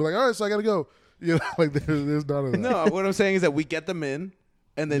laid. And be like, all right, so I gotta go. Like there's none of that. No, what I'm saying is that we get them in,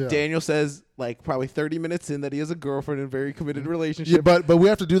 and then Yeah. Daniel says, like, probably 30 minutes in that he has a girlfriend in a very committed relationship. Yeah, but we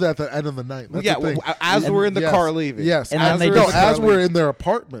have to do that at the end of the night. That's yeah, the thing. as And- we're in the Yes. car leaving. Yes, And as then they we're, just- as we're in their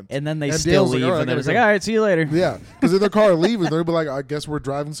apartment, And then they And still Dale's like, leave, "All right, and then I it's gotta like, go." all right, see you later. yeah, because in their car leaving, they'll be like, I guess we're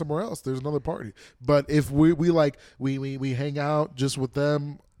driving somewhere else. There's another party. But if we hang out just with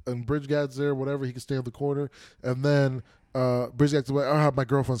them and Bridgegad's there, whatever, he can stay in the corner, and then Bridgegad's like, oh, my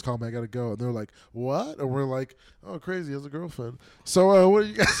girlfriend's calling me, I gotta go, and they're like, what? And we're like, oh, crazy, he has a girlfriend. So what are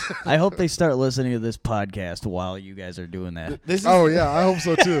you guys? I hope they start listening to this podcast while you guys are doing that. This is Oh yeah, I hope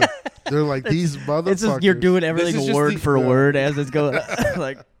so too. They're like these motherfuckers. It's just you're doing is everything just word the- for yeah. word as it's going.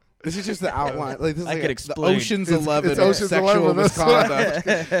 Like, This is just the outline. Like this is I like could the explain. Ocean's It's 11 of Ocean's sexual 11, that's misconduct.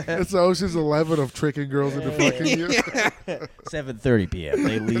 It's the Ocean's 11 of tricking girls into fucking you. 7:30 p.m.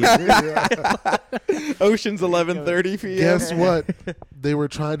 They leave. Ocean's 11:30 p.m. Guess what? They were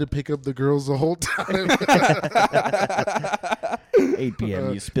trying to pick up the girls the whole time. 8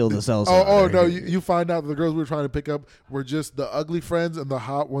 p.m. You spill the salsa. Oh no! You find out the girls we were trying to pick up were just the ugly friends, and the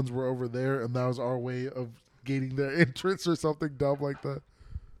hot ones were over there, and that was our way of gaining their interest or something dumb like that.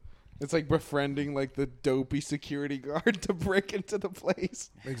 It's like befriending like the dopey security guard to break into the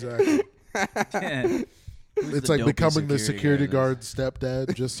place. Exactly. It's like becoming the security guard's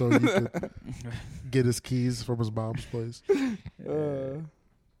stepdad just so you could get his keys from his mom's place. Well-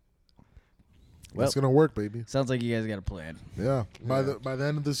 It's gonna work, baby. Sounds like you guys got a plan. Yeah. By the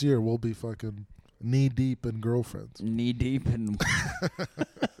end of this year, we'll be fucking knee deep in girlfriends. Knee deep and.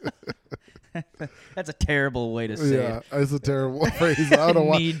 That's a terrible way to say Yeah, it. it's a terrible phrase. I don't know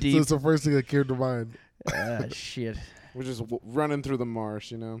why. Knee So deep. it's the first thing that came to mind. Ah, shit. We're just running through the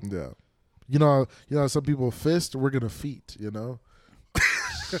marsh, you know. Yeah. You know, some people fist. We're gonna feet. You know.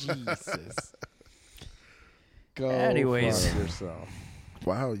 Jesus. Go Anyways. fuck yourself.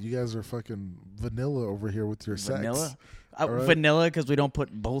 Wow, you guys are fucking vanilla over here with your Vanilla? sex. All right. Vanilla because we don't put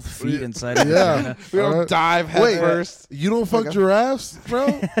both feet inside of Yeah. it. We don't Alright. dive head Wait, first. you don't fuck giraffes, bro?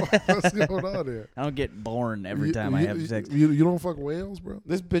 What's going on here? I don't get born every time I have sex. You don't fuck whales, bro?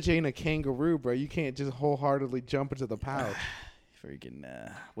 This bitch ain't a kangaroo, bro. You can't just wholeheartedly jump into the pouch. Freaking,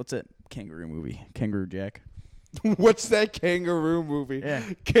 what's that kangaroo movie? Kangaroo Jack. What's that kangaroo movie? Yeah.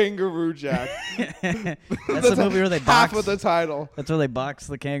 Kangaroo Jack. That's the movie where they half box. of the title. That's where they box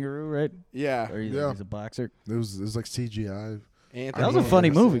the kangaroo, right? Yeah. Or he's, Yeah. he's a boxer. It was like CGI. Anthony That was a funny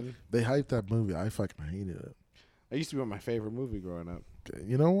Anderson. movie. They hyped that movie. I fucking hated it. That used to be my favorite movie growing up. Okay,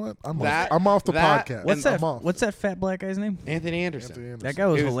 you know what? I'm That- off the that- podcast. What's I'm that? off. What's that fat black guy's name? Anthony Anderson. Anthony Anderson. That guy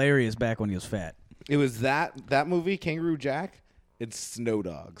was It was- hilarious back when he was fat. It was that movie, Kangaroo Jack. It's Snow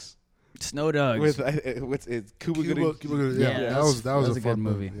Dogs Snow Dogs. with it's Cuba Gooding. Cuba Gooding, yeah, Yeah, that was that was a a good fun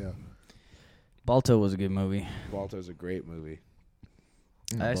movie. Yeah, Balto was a good movie. Balto's a great movie.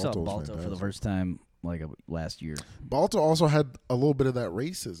 I saw Balto was Balto for the fantastic. first time like last year. Balto also had a little bit of that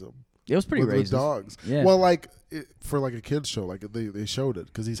racism It was pretty with racist. the dogs. Yeah. Well, like for like a kids show, like they showed it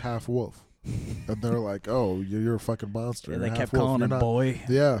because he's half wolf, and they're like, "Oh, you're a fucking monster." Yeah, You're they half kept wolf. calling You're him not-" boy.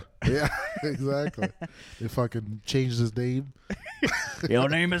 Yeah, exactly. They fucking changed his name. Your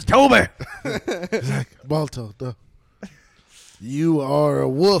name is Toby. He's like, Balto, you are a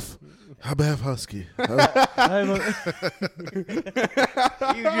wolf. I'm half husky.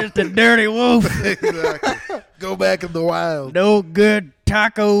 You just a dirty wolf. Exactly. Go back in the wild. No good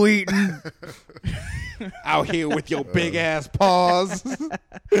taco eating. Out here with your big ass paws.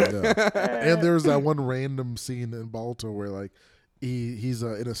 Yeah. And there's that one random scene in Balto where like he's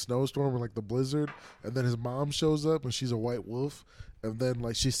in a snowstorm or like the blizzard, and then his mom shows up and she's a white wolf, and then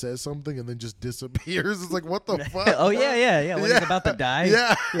like she says something and then just disappears. It's like, what the fuck? Oh yeah. When he's about to die.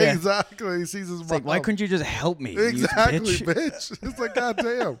 Yeah, Yeah. exactly. He sees his It's like, mom. why couldn't you just help me? you Exactly, bitch? bitch. It's like,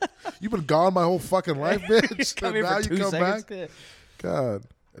 goddamn, you've been gone my whole fucking life, bitch. Come and here now for you 2 come seconds. back. God,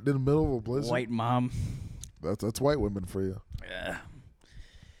 in the middle of a blizzard. White mom. That's white women for you. Yeah.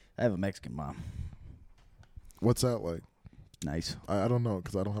 I have a Mexican mom. What's that like? Nice. I don't know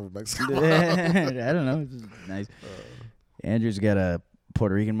because I don't have a Mexican. I don't know. It's just nice. Andrew's got a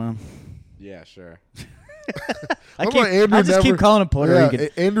Puerto Rican mom. Yeah, sure. I How about Andrew just keep never- calling him Puerto Yeah, Rican.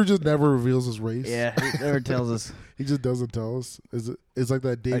 Andrew just never reveals his race. Yeah, he never tells us. He just doesn't tell us. It's like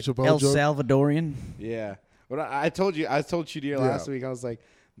that Dave Like Chappelle El joke. Salvadorian. Yeah. But I told Chudier last Yeah. week, I was like,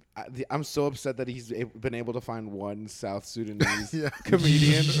 I'm so upset that he's been able to find one South Sudanese Yeah.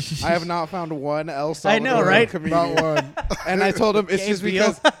 comedian. I have not found one El Salvadorian I know, right? comedian. Not one. And I told him it's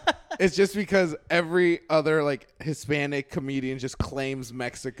Gabe just because every other like Hispanic comedian just claims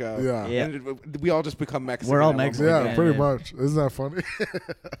Mexico. Yeah. Yeah. And we all just become Mexican. We're all at one Mexican. point. Yeah, Yeah, pretty yeah. much. Isn't that funny?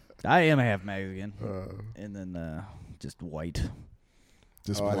 I am half Mexican. Uh, And then just white.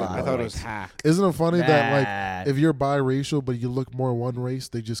 just Oh, I plain thought it white. was hack. Isn't it funny that like Bad. if you're biracial but you look more one race,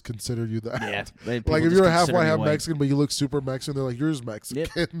 they just consider you that? Yeah. Like if you're half white, half Mexican, but you look super Mexican, they're like, "You're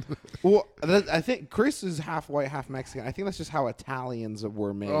Mexican." Well, I think Chris is half white, half Mexican. I think that's just how Italians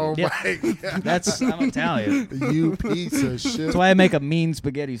were made. Oh Yeah. my god, That's I'm Italian. you piece of shit! That's why I make a mean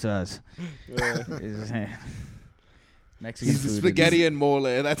spaghetti sauce. Mexican He's food. spaghetti and mole.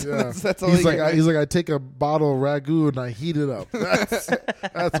 That's Yeah. that's all He's he like, can- he's like, I take a bottle of ragu and I heat it up.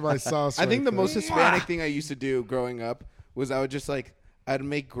 That's my sauce. I think right the there. most Hispanic thing I used to do growing up was I would just like I'd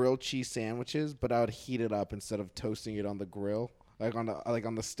make grilled cheese sandwiches, but I would heat it up instead of toasting it on the grill, like on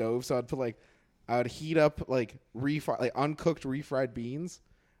the stove. So I would heat up like uncooked refried beans,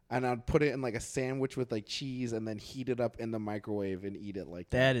 and I'd put it in like a sandwich with like cheese, and then heat it up in the microwave and eat it like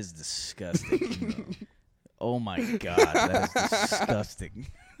that. That is disgusting. Oh my god, that is disgusting.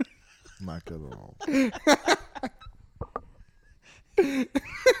 Not good at all.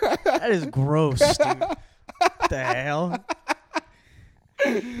 That is gross, dude. What the hell?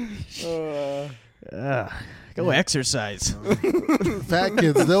 Go exercise. Fat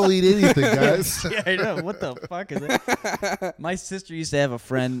kids, they'll eat anything, guys. Yeah, I know. What the fuck is that? My sister used to have a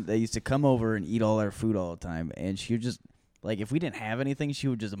friend that used to come over and eat all our food all the time, and she would just like if we didn't have anything, she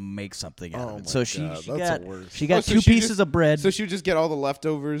would just make something out Oh of it. my So she God, she that's got the worst. she got Oh, so two she pieces just- of bread. So she would just get all the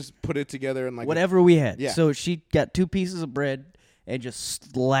leftovers, put it together, and like Whatever we had. Yeah. So she got 2 pieces of bread and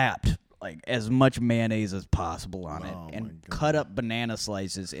just slapped like as much mayonnaise as possible on it, Oh, my and God. cut up banana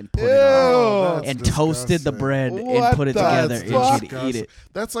slices and put it Ew. on, That's and toasted the disgusting. bread What and put it the together, fuck? and she'd eat it.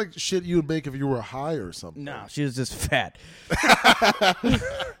 That's like shit you would make if you were high or something. No, she was just fat,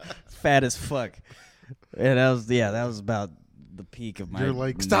 fat as fuck. And that was about the peak of my. You're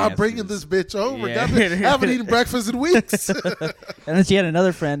like, stop bringing nastiness. this bitch over. Yeah. I haven't eaten breakfast in weeks. And then she had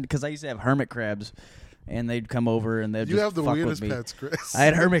another friend because I used to have hermit crabs, and they'd come over and they'd You just have the fuck weirdest with me. pets, Chris. I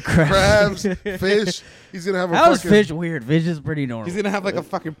had hermit crabs. Crabs, fish. He's gonna have a How is fucking fish weird? Fish is pretty normal. He's gonna have like a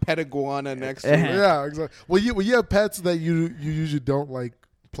fucking pet iguana next to him. Yeah, exactly. Well, you have pets that you usually don't like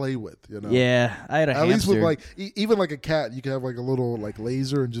play with, you know. Yeah, I had a At hamster. least with like even like a cat, you can have like a little like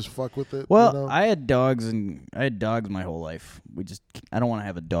laser and just fuck with it. Well, you know? I had dogs my whole life. I don't want to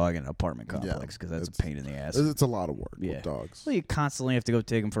have a dog in an apartment complex because that's a pain in the ass. it's a lot of work Yeah. with dogs. Well, you constantly have to go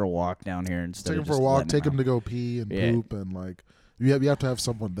take them for a walk down here instead Take of them for a just walk, letting take them them to go pee and Yeah. poop, and like you have to have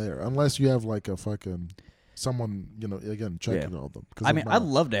someone there, unless you have like a fucking someone, you know, again checking on them. 'Cause I if mean, not- I'd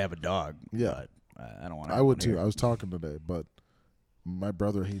love to have a dog. Yeah. but I don't want. I would too. I was talking today, but my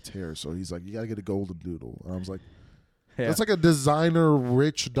brother hates hair, so he's like, "You gotta get a golden doodle," and I was like, Yeah. "That's like a designer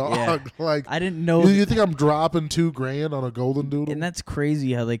rich dog." Yeah. Like, I didn't know. you think I'm dropping $2,000 on a golden doodle? And that's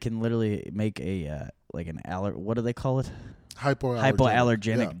crazy how they can literally make a like an what do they call it?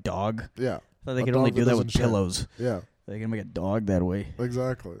 Hypoallergenic dog. Yeah, But they A can only dog that do that with doesn't shed. pillows. yeah, They can make a dog that way.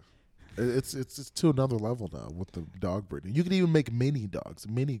 exactly. It's to another level now with the dog breeding. You can even make mini dogs,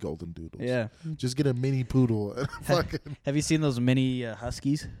 mini golden doodles. Yeah. Just get a mini poodle and fucking. Have you seen those mini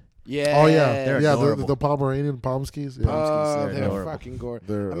huskies? Yeah. Oh yeah, They're yeah. adorable. The Pomeranian Pomskis. Yeah. Oh, They're they're adorable. fucking gore.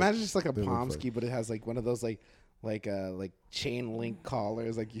 They're- Imagine just like a they look Pomsky, but it has like one of those like chain link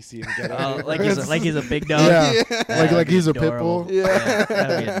collars, like you see him get. Oh, like he's a big dog. Yeah. That'd like be he's a pit adorable. bull. Yeah.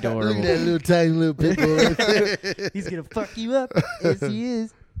 That'd be Look adorable. at that little tiny little pit bull. He's gonna fuck you up. Yes, he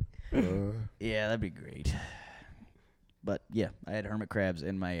is. Uh, Yeah, that'd be great. But yeah, I had hermit crabs,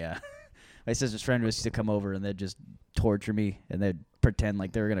 and my my sister's friend used to come over, and they'd just torture me, and they'd pretend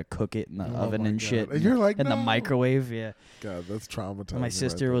like they were gonna cook it in the oven my and God. shit. And you're like, in the "No." microwave. Yeah. God, that's traumatizing. My right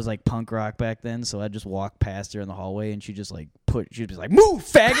sister there. was like punk rock back then, so I'd just walk past her in the hallway, and she'd just like she'd be like, "Move,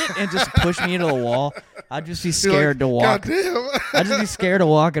 faggot," and just push me into the wall. I'd just be You're scared to walk. God damn. I'd just be scared to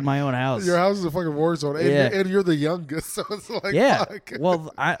walk in my own house. Your house is a fucking war zone, and, Yeah. you're the youngest, so it's like, Yeah. fuck.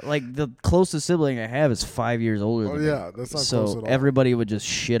 Well, I like the closest sibling I have is 5 years older Oh than me. yeah, that's not So close at all. everybody would just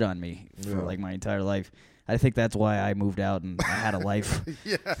shit on me for Yeah. like my entire life. I think that's why I moved out and I had a life.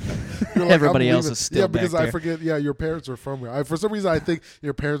 Yeah. You're like, Everybody I'm else leaving. is still Yeah, because back I there. forget. Yeah, your parents are from here. For some reason, I think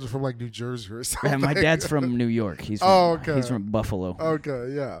your parents are from like New Jersey or something. And my dad's from New York. He's from, Oh, okay. He's from Buffalo.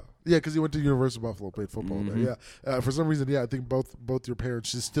 Okay, yeah. Yeah, because he went to University of Buffalo, played football Mhm. there. Yeah, for some reason, yeah, I think both your parents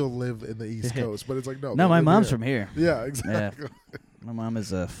should still live in the East Coast, but it's like no. No, they my live mom's here. from here. Yeah, exactly. My mom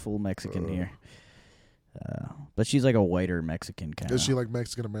is a full Mexican here. But she's like a whiter Mexican kind of. Is she like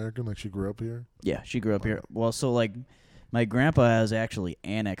Mexican American? Like she grew up here? Yeah, she grew up here. Well, so like my grandpa was actually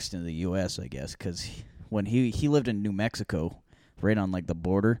annexed into the U.S., I guess, because when he lived in New Mexico, right on like the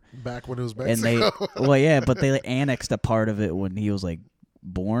border. Back when it was And Mexico. well, yeah, but they annexed a part of it when he was like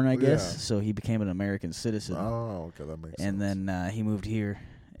born, I guess. Yeah. So he became an American citizen. Oh, okay, that makes sense. And then he moved here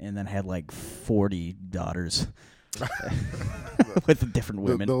and then had like 40 daughters with different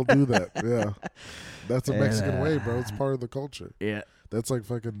women. They'll do that. Yeah, that's a And, Mexican way, bro. It's part of the culture. Yeah. That's like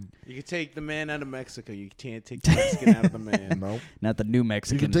fucking You can take the man out of Mexico. You can't take the Mexican out of the man. no. Not the new You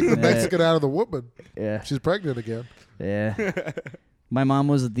Mexican. can take the Mexican out of the woman. Yeah. She's pregnant again. Yeah. My mom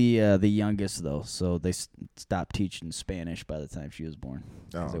was the youngest though, so they stopped teaching Spanish by the time she was born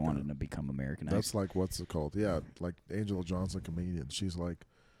because Oh, they okay. wanted to become Americanized. That's like what's it called? Yeah, like Angela Johnson, comedian. She's like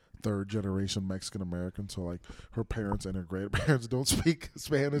third generation Mexican American. So like her parents and her grandparents don't speak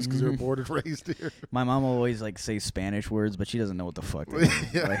Spanish because they're born and raised here. My mom will always like say Spanish words, but she doesn't know what the fuck. They mean.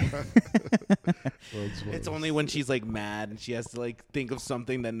 Yeah. Like- It's only when she's like mad and she has to like think of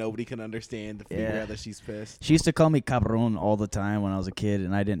something that nobody can understand to figure Yeah. out that she's pissed. She used to call me cabron all the time when I was a kid,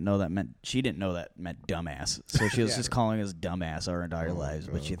 and I didn't know that meant. She didn't know that meant dumbass, so she was Yeah. just calling us dumbass our entire Oh, lives.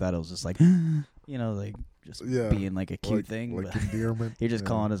 But God. she thought it was just like, you know, like just Yeah. being like a cute like, thing. like but endearment. you're just Yeah.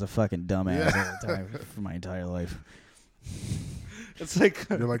 calling us a fucking dumbass Yeah. all the time for my entire life. It's like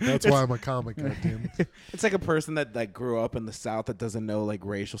You're like, that's why I'm a comic, goddamn. it's like a person that like grew up in the South that doesn't know like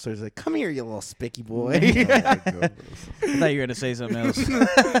racial slurs. Like, come here, you little spicky boy. Oh, my goodness. I thought you were gonna say something else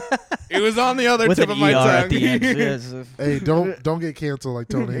It was on the other with tip an of my ER tongue. at the end. Yes. Hey, don't get canceled like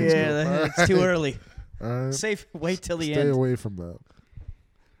Tony Haynes. Yeah, it's too early. All right. Safe. Wait till the Stay end. away from that.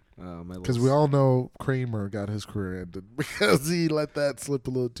 Oh, my Because little we all know Kramer got his career ended because he let that slip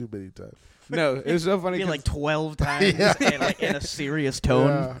a little too many times. No, it was so funny. Be 'cause- like 12 times Yeah. and like in a serious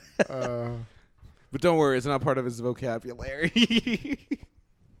tone. Yeah, but don't worry, it's not part of his vocabulary.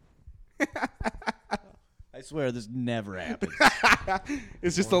 I I swear this never happens.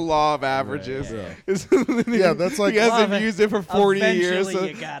 It's just the law of averages. Right, Yeah, that's like he hasn't Well, used it for 40 years. So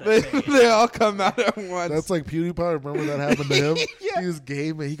eventually you gotta say it. they all come out at once. that's like PewDiePie. Remember that happened to him? Yeah. He was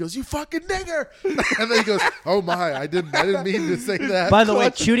gay, man. He goes, "You fucking nigger," and then he goes, "Oh my, I didn't mean to say that." By the way,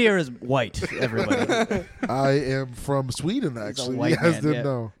 Chudier is white, everybody. I am from Sweden, actually. white You guys man, didn't yeah.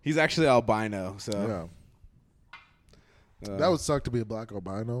 know. He's actually albino. So Yeah. That would suck to be a black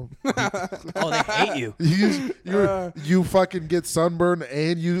albino. Oh, they hate you. You fucking get sunburned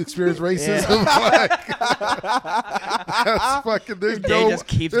and you experience racism. Like, that's fucking. There's day no, just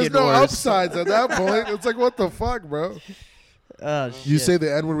keeps there's getting no worse. upsides at that point. It's like, what the fuck, bro? Oh, You shit. say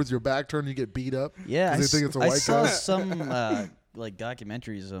the N word with your back turned, you get beat up. Yeah, 'Cause they think it's a I white saw guy. some like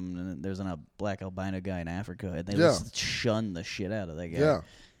documentaries. And there's a black albino guy in Africa, and they Yeah. just shun the shit out of that guy. Yeah.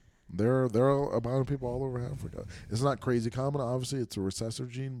 There are albino people all over Africa. It's not crazy common, obviously. It's a recessive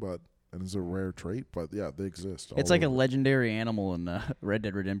gene, and it's a rare trait. But yeah, they exist. It's all like a over. legendary animal in Red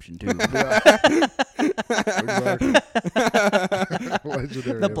Dead Redemption 2. Exactly.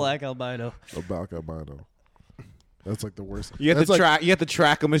 Legendary. The black albino. A black albino. That's like the worst. you have That's to like track. You have to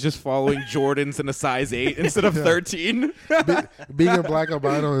track him as just following Jordans in a size 8 instead of 13. being a black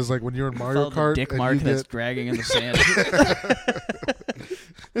albino is like when you're in Mario Follow the Kart dick and mark you that's get dragging in the sand.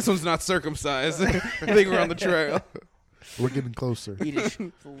 This one's not circumcised. I think we're on the trail. we're getting closer. Eat his,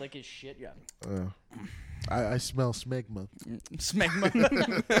 lick his shit. Yeah. I smell smegma. Smegma.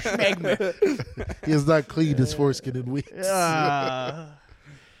 Smegma. He has not cleaned his foreskin in weeks.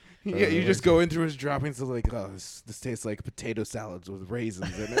 Yeah, you just go in through his droppings and like, oh, this tastes like potato salads with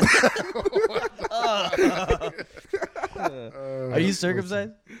raisins in it. Are you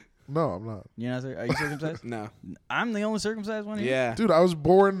circumcised? No, I'm not. You're not. Are you circumcised? No. I'm the only circumcised one here. Yeah. Dude, I was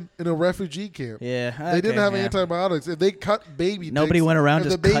born in a refugee camp. Yeah. They didn't have yeah. antibiotics. If they cut baby Nobody dicks went around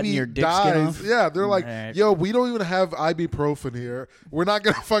and just the baby cutting your dick dies, skin off? Yeah, they're like, Alright. yo, we don't even have ibuprofen here. We're not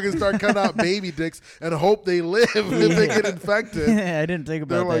going to fucking start cutting out baby dicks and hope they live if they get infected. I didn't think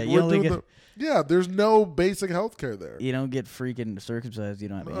They're about like, that. we're doing yeah, there's no basic health care there. You don't get freaking circumcised. You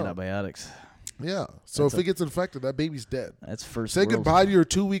don't have No. antibiotics. Yeah. So if it gets infected, that baby's dead. That's first. Say world. goodbye to your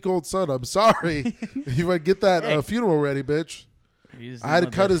 2-week-old son. I'm sorry. You might get that funeral ready, bitch. You just I had to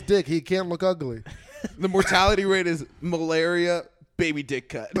want cut that- his dick. He can't look ugly. The mortality rate is malaria, baby dick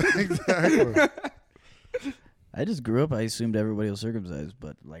cut. Exactly. I just grew up. I assumed everybody was circumcised,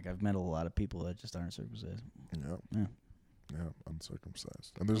 but like I've met a lot of people that just aren't circumcised. Yeah. Yeah. Yeah,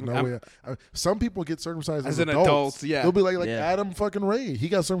 uncircumcised. And there's no I'm- way. Some people get circumcised as As an adults. adult, yeah. They'll be like Yeah. Adam fucking Ray. He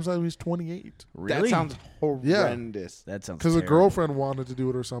got circumcised when he was 28 That sounds horrendous. That sounds because a terrible. girlfriend wanted to do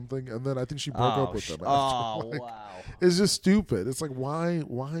it or something, and then I think she broke up with him. Oh after. Like, wow! it's just stupid. It's like why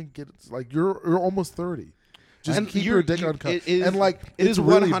get like you're almost 30. Just And keep you're- your dick you- uncut. it is- and like It it's is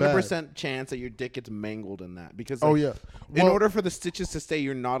really 100% chance that your dick gets mangled in that because Oh like, yeah. in Well, order for the stitches to stay,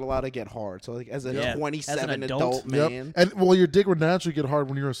 you're not allowed to get hard. So like as a Yeah. 27 As an adult, adult? man, Yep. And well, your dick would naturally get hard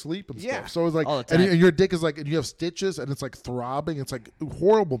when you're asleep and Yeah. stuff. So it's like, All the and time. your dick is like, and you have stitches, and it's like throbbing. It's like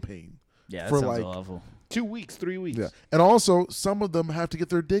horrible pain. Yeah, that for, sounds like- awful. 2 weeks, 3 weeks. Yeah. And also, some of them have to get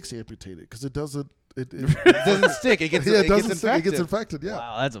their dicks amputated because it doesn't. It doesn't stick. It gets, yeah, it doesn't gets stick. It infected. gets infected. Yeah.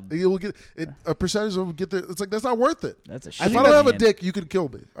 Wow, that's It will get it. A percentage of them get there. It's like that's not worth it. a. If I don't have a dick, you can kill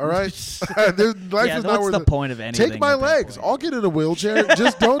me. All right. Life Yeah, is not what's worth the it. point of anything? Take my at that legs. point? I'll get in a wheelchair.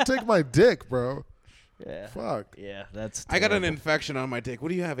 Just don't take my dick, bro. Yeah. Fuck. Yeah, that's. I got an terrible. infection on my dick.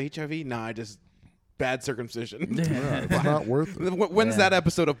 What do you have? HIV? Nah, I just bad circumcision. Yeah, it's not worth it. When's Yeah. that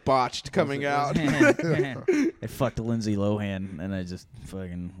episode of Botched coming out? I fucked Lindsay Lohan and I just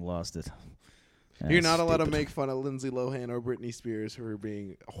fucking lost it. You're That's not allowed to stupid. make fun of Lindsay Lohan or Britney Spears for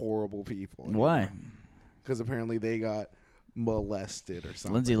being horrible people. Why? Because apparently they got molested or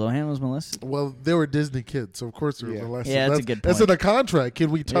something. Lindsay Lohan was molested. Well, they were Disney kids, so of course they were Yeah. molested. Yeah, that's a good That's in point. a contract. Can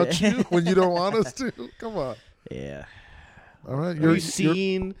we touch Yeah. you when you don't want us to? Come on. Yeah. All right. Have you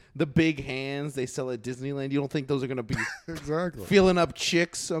seen the big hands they sell at Disneyland? You don't think those are going to be exactly. filling up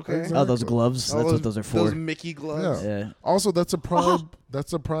chicks? Okay. Exactly. Oh, those gloves. Oh, That's what those are for. Those Mickey gloves. Yeah. Yeah. Also, that's a prime.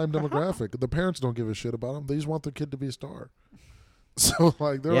 That's a prime demographic. The parents don't give a shit about them. They just want their kid to be a star. So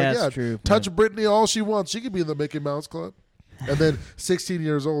like they're Yeah, like, it's yeah, true. touch Britney all she wants. She could be in the Mickey Mouse Club. And then 16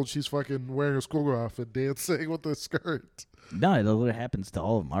 years old, she's fucking wearing a schoolgirl outfit, dancing with a skirt. No, it literally happens to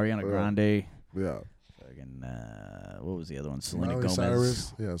all of them. Ariana Grande. Yeah. Fucking, what was the other one? Selena Miley Gomez.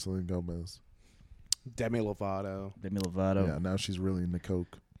 Cyrus. Yeah, Selena Gomez. Demi Lovato. Demi Lovato. Yeah, now she's really into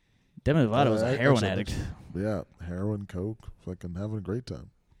coke. Demi Lovato was a heroin actually, addict. Yeah, heroin, coke, fucking having a great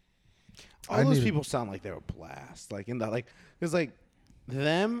time. All I those need- people sound like they were blast. Like in that, like it's like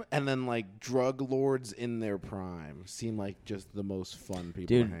them and then like drug lords in their prime seem like just the most fun people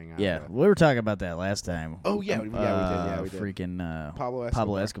Dude, to hang out yeah, with. we were talking about that last time. Oh, yeah, we did. Yeah, we did. Freaking Pablo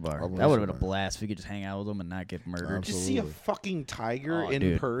Pablo Escobar. Escobar. Pablo That would have been a Escobar. blast if we could just hang out with him and not get murdered. Just see a Absolutely. fucking tiger Oh, in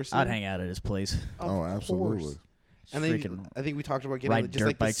dude, person. I'd hang out at his place. Of Oh, course. absolutely. And then Freaking I think we talked about getting ride just dirt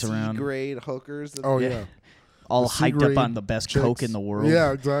like the bikes around. C-grade hookers. Oh Yeah. yeah. all The hyped C-grade up on the best coke chicks. in the world.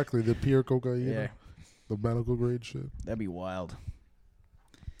 Yeah, exactly. The pure cocaine, Yeah. the medical grade shit. That'd be wild.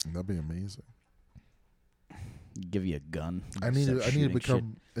 That'd be amazing. Give you a gun. I need Start to shooting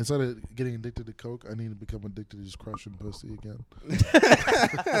become instead of getting addicted to coke, I need to become addicted to just crushing pussy again.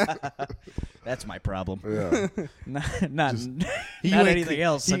 shit. That's my problem. Yeah. not Just- not anything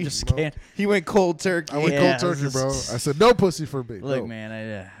else. I just no. can't. He went cold turkey. I went Yeah, cold turkey, this bro. I is- said no pussy for me. Look, no.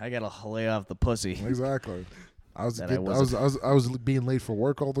 man, I gotta lay off the pussy. Exactly. I was, That getting, I was being late for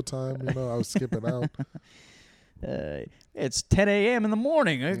work all the time. You know, I was skipping out. It's 10 a.m. in the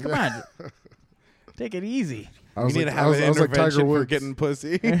morning. Come on, take it easy. I We was need like, to have an I was like intervention Tiger for Woods. getting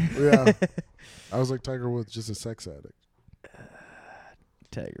pussy. Yeah. I was like Tiger Woods, just a sex addict.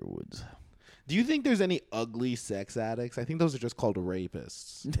 Tiger Woods. Do you think there's any ugly sex addicts? I think those are just called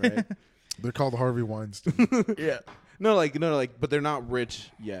rapists, right? They're called Harvey Weinstein. Yeah. no, but they're not rich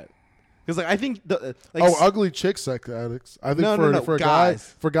yet. Because like I think the Ugly chick sex addicts. I think No, for no, no, for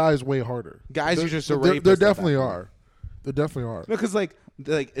guys. guys way harder. Guys There- are just a there- rapist There at that definitely point. are. There definitely are. No, because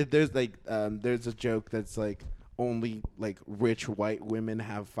there's a joke that's like only like rich white women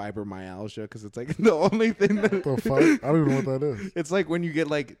have fibromyalgia because it's like the only thing that The fuck? I don't even know what that is. it's like when you get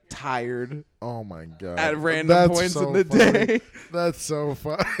like tired Oh my god! at random That's points so in the funny. day. That's so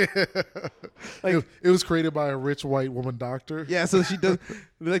funny. Like- it was created by a rich white woman doctor. Yeah, so she does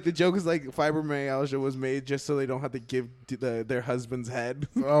like the joke is like fibromyalgia was made just so they don't have to give their husband's head,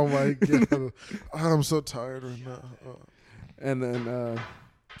 Oh my god! I'm so tired right now. and then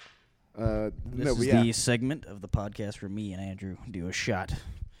This no, is but yeah. the segment of the podcast where me and Andrew do a shot.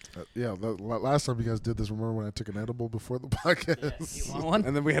 Yeah, last time you guys did this, remember when I took an edible before the podcast? You want one?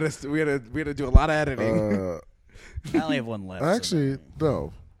 And then we had to do a lot of editing. I only have one left. so- Actually,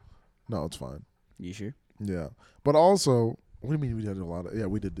 no, it's fine. You sure? Yeah, but also, what do you mean we had a lot of? Yeah,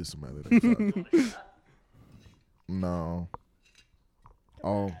 we did do some editing. Fine. No.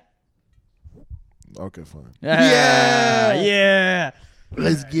 Oh. Okay, fine. Yeah, yeah.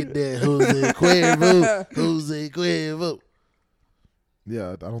 Let's get that Jose Cuervo. Jose Cuervo.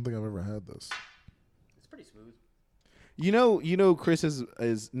 Yeah, I don't think I've ever had this. It's pretty smooth. You know, Chris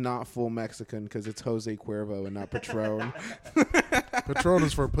is not full Mexican because it's Jose Cuervo and not Patron. Patron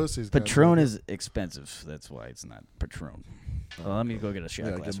is for pussies. Patron is expensive. That's why it's not Patron. Well, let me go get a shot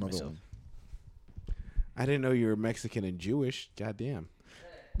Yeah, glass get for another myself. one. I didn't know you were Mexican and Jewish. Goddamn.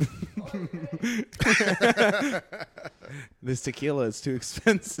 This tequila is too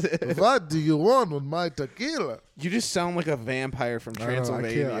expensive. What do you want with my tequila? You just sound like a vampire from I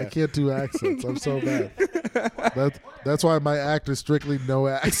Transylvania. can't do accents. I'm so bad. That's why my act is strictly no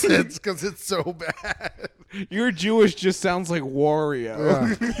accents because it's so bad. Your Jewish just sounds like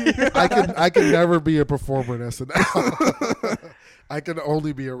Wario. Yeah. I can never be a performer in SNL. I can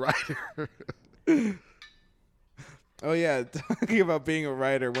only be a writer. Oh yeah, talking about being a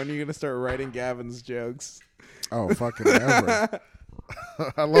writer. When are you gonna start writing Gavin's jokes? Oh, fucking ever.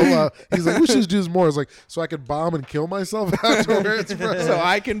 I love he's like, we should do this more. It's like, so I could bomb and kill myself afterwards, bro. So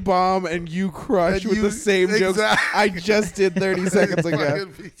I can bomb and you crush And with you- the same jokes I just did 30 seconds ago.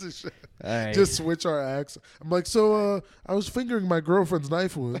 Fucking piece of shit. All right. Just switch our acts. I'm like, so I was fingering my girlfriend's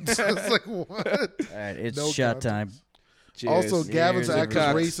knife wounds. It's like, what? All right, it's No shot context. time. Also, Cheers. Gavin's Here's a act is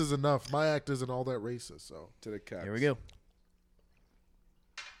cucks. racist enough. My act isn't all that racist, so. To the cups. Here we go.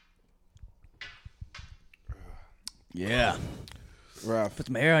 Yeah. Rough. Put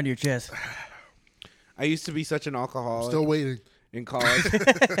some hair on your chest. I used to be such an alcoholic Still waiting. in college.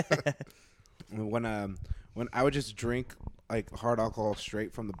 when I would just drink like hard alcohol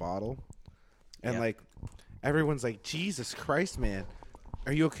straight from the bottle, and Yeah. like everyone's like, Jesus Christ, man,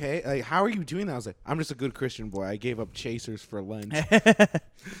 are you okay? Like, how are you doing that? I was like, I'm just a good Christian boy. I gave up chasers for lunch. That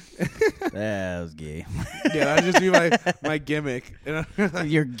was gay. Yeah, that would just be my gimmick. And I'm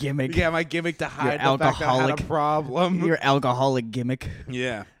Your gimmick. yeah, my gimmick to hide the fact that I had a alcoholic. problem. Your alcoholic gimmick.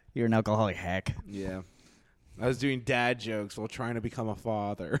 Yeah, You're an alcoholic hack. yeah. I was doing dad jokes while trying to become a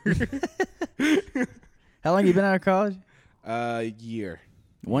father. How long you been out of college? Year.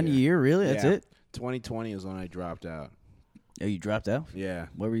 1 Yeah. year, really? That's Yeah. it? 2020 is when I dropped out. Oh, you dropped out? Yeah.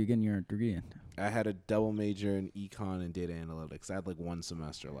 What were you getting your degree in? I had a double major in econ and data analytics. I had like one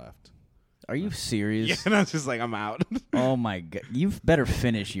semester left. Are you serious? Yeah, and I was just like, I'm out. Oh my god! You better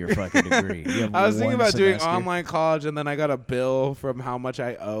finish your fucking degree. You have I was thinking one about doing semester. online college, and then I got a bill from how much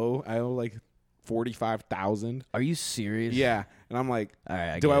I owe. I owe like $45,000. Are you serious? Yeah, and I'm like, All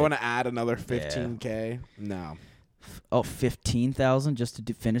right. do I get want it. to add another $15K? No. Oh, 15,000 just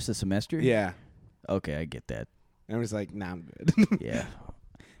to finish the semester? Yeah, Okay, I get that. and I was like, nah, I'm good. Yeah.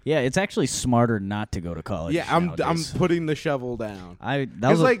 Yeah, it's actually smarter not to go to college. Yeah, I'm nowadays. putting the shovel down. That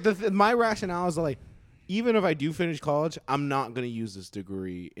Because was like my rationale is like, even if I do finish college, I'm not going to use this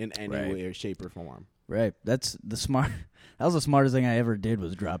degree in any Right. way or shape or form. right. That's the smart. That was the smartest thing I ever did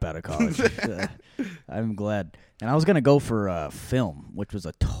was drop out of college. I'm glad. And I was gonna go for film, which was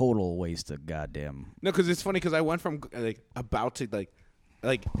a total waste of goddamn. No, because it's funny because I went from like about to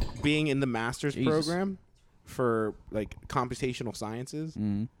like being in the master's Jesus. program for like computational sciences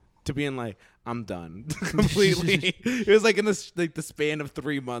to being like, I'm done completely. It was like in this like the span of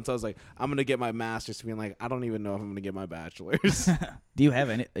 3 months, I was like, I'm gonna get my master's. To being like, I don't even know if I'm gonna get my bachelor's. Do you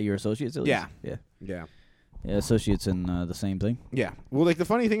have any your associates? At least? Yeah. Yeah. Yeah. Yeah. Associates in the same thing. Yeah. Well, like the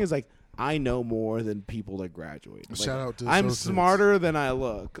funny thing is like I know more than people that graduate. Like, Shout out to I'm associates. smarter than I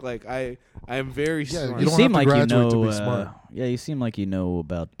look. Like I am very Yeah, smart. you You don't seem have to like you graduate to know. be smart. Yeah, you seem like you know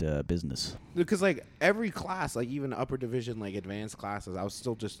about business. Because like every class, like even upper division, like advanced classes, I was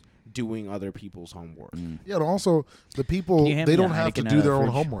still just doing other people's homework. Yeah, and also the people Can you hand they me a don't have to Heineken do out of their the own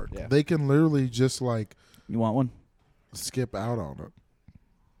fridge? homework. Yeah. They can literally just like You want one? skip out on it.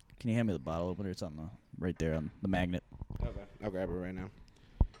 Can you hand me the bottle opener or something? Right there on the magnet. Okay, I'll grab it right now.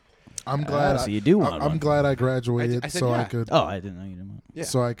 I'm glad. so you do want I'm one. glad I graduated I said so I yeah. could Oh, I didn't know you didn't want. Yeah.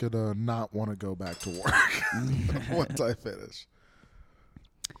 so I could not want to go back to work once I finish.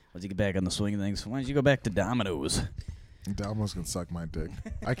 Once you get back on the swing of things, why don't you go back to Domino's? Domino's can suck my dick.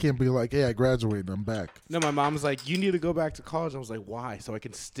 I can't be like, hey, I graduated. I'm back. No, my mom's like, you need to go back to college. I was like, why? So I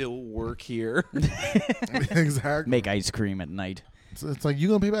can still work here. Exactly. Make ice cream at night. It's like, you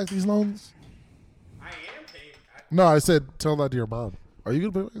gonna pay back these loans? I am paying. No, I said tell that to your mom. Are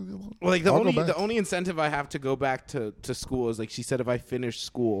you gonna pay back these loans? Well, like the I'll go only back. the only incentive I have to go back to school is like she said if I finish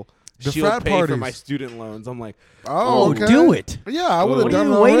school, The she'll frat pay for parties. my student loans. I'm like, Oh, okay. do it. Yeah, I would have What done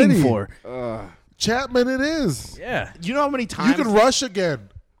are it you waiting already. for? Chapman, it is. Yeah. you know how many times You can rush again.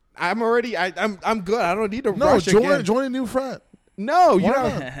 I'm already. I'm good. I don't need to No, rush again. join a new frat. No, you Why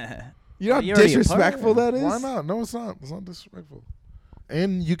know, not? you know how You're already a part of disrespectful it. that is. Why not? No, it's not. It's not disrespectful.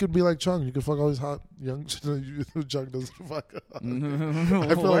 And you could be like Chung. You could fuck all these hot young. Chung doesn't fuck. I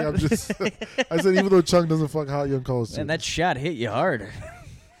feel like I'm just. I said even though Chung doesn't fuck hot young college And that shot hit you hard.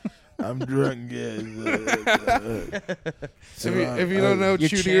 I'm drunk. If you don't know, You're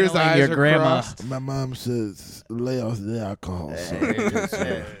Chudier's channeling eyes your are grandma. crossed. My mom says lay off the alcohol.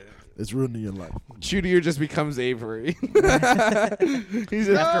 So it's ruining your life. Chudier just becomes Avery. He's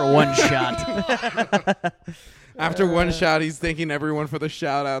After one shot. after one shot, he's thanking everyone for the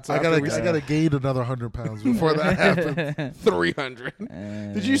shout outs. I gotta gain another 100 pounds before that happens. 300.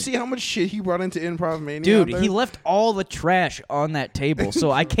 Did you see how much shit he brought into Improv Mania? Dude, out there? he left all the trash on that table. So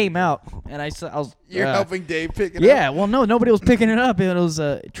I came out and I was You're helping Dave pick it Yeah, up. well, no, nobody was picking it up. It was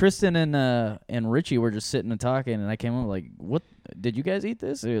Tristan and Richie were just sitting and talking, and I came up like, "What? Did you guys eat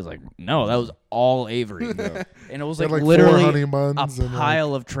this?" He was like, "No, that was all Avery," and it was They like, had, like, 4 literally honey a buns and, like-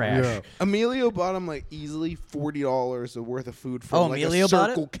 pile of trash. Yeah. Emilio bought him like easily $40 worth of food from Oh, like Emilio a bought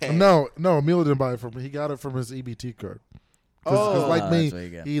it? Circle K. No, Emilio didn't buy it from me. He got it from his EBT card. Because Oh. like me, that's what you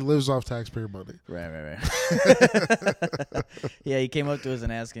got. he lives off taxpayer money. Right. Yeah, he came up to us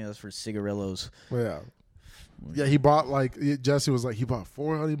and asking us for cigarillos. Yeah. Yeah, he bought Jesse was like, he bought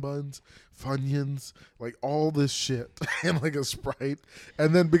 4 honey buns, Funyuns, like all this shit, and like a Sprite.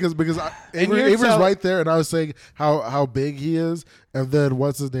 And then because Avery's right there, and I was saying how big he is, and then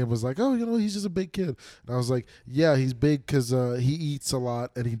what's his name was like, oh, he's just a big kid. And I was like, yeah, he's big because he eats a lot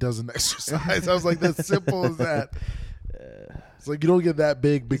and he doesn't exercise. I was like, that's simple as that. It's like you don't get that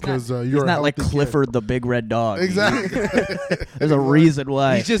big because you're He's a not like healthy kid. Clifford the Big Red Dog. Exactly. There's a reason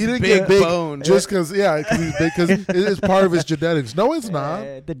why. He's just He didn't big get big boned. just because he's big because it's part of his genetics. No, it's not.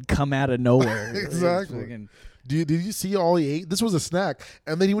 It didn't come out of nowhere. Exactly. It's fucking- Did you see all he ate? This was a snack,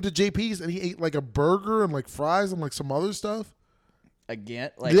 and then he went to JP's and he ate like a burger and like fries and like some other stuff. Again,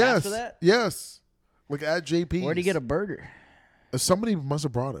 like yes, after that, yes, like at JP's. where'd he get a burger? Somebody must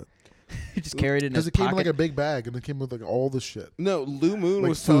have brought it He just carried it in his because it came in pocket. like a big bag and it came with like all the shit. No, Lou Moon Like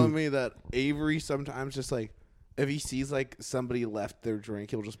was telling food. me that Avery sometimes just like if he sees like somebody left their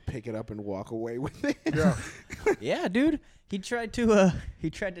drink, he'll just pick it up and walk away with it. Yeah, Yeah, dude. He tried to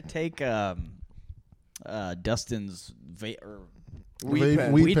take Dustin's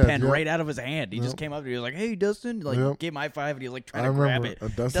weed pen yeah. right out of his hand. He just Yep. came up to me. He was like, "Hey, Dustin," like Yep. gave him a high five, and he was like I trying to grab remember.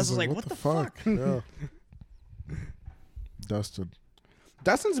 it. Dustin's like, "What the fuck?" Yeah. Dustin.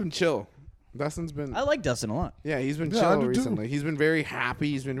 Dustin's been chill. Dustin's been I like Dustin a lot. yeah, he's been Yeah, I chill do too. recently. He's been very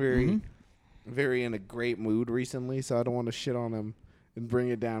happy. He's been very Mhm. very in a great mood recently. So I don't want to shit on him and bring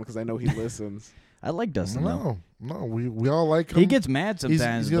it down because I know he listens. I like Dustin. though. No, we all like him. He gets mad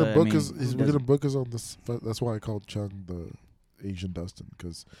sometimes. He's gonna but, book I mean, us. who We're gonna doesn't? book us on this. That's why I called Chung the Asian Dustin,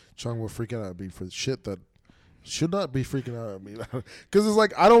 because Chung will freak out at me for shit that should not be freaking out at me. Because it's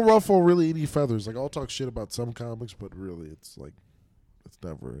like I don't ruffle really any feathers. Like I'll talk shit about some comics, but really it's like it's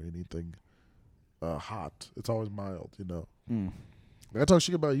never anything hot. It's always mild, you know. Mm. I talk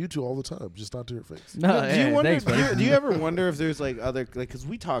shit about you two all the time, just not to your face. No, do you yeah, wonder? thanks, buddy. Do you ever wonder if there's like other like because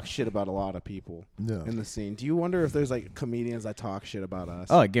we talk shit about a lot of people Yeah. in the scene. Do you wonder if there's like comedians that talk shit about us?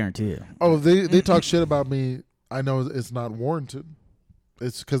 Oh, I guarantee you. Oh, they talk shit about me. I know it's not warranted.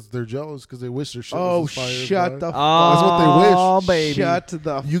 It's because they're jealous because they wish their shit Oh, was as fire as shut mine. the That's what they wish. Oh, baby. Shut the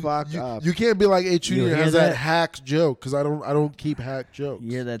fuck up. You can't be like, hey, You Junior hear has that that? hack joke because I don't keep hack jokes.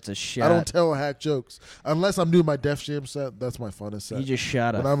 Yeah, that's a shot. I don't tell hack jokes unless I'm doing my Def Jam set. That's my funnest set. You just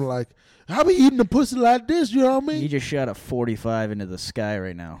shot But a. I'm like, I be eating a pussy like this. You know what I mean? You just shot a 45 into the sky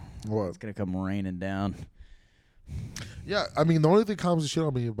right now. What? It's gonna come raining down. Yeah, I mean the only thing comics shit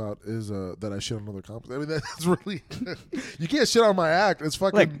on me about is that I shit on other comics. I mean that's really you can't shit on my act. It's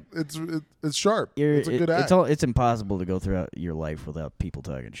fucking Like- it's sharp. It's a good act. It's impossible to go throughout your life without people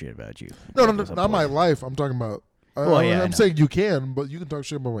talking shit about you. No, There's a not my point. life. I'm talking about. Well, yeah, I I'm know. saying you can, but you can talk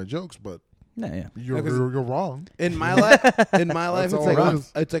shit about my jokes. But No, yeah. you're 'cause- you're wrong. In my life, it's all like it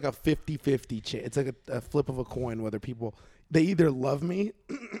is. it's like a 50-50 chance. It's like a flip of a coin whether people they either love me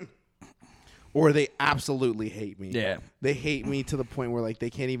or they absolutely hate me. Yeah. They hate me to the point where like they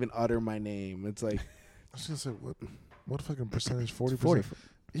can't even utter my name. It's like I was gonna say what fucking percentage? 40%. 40.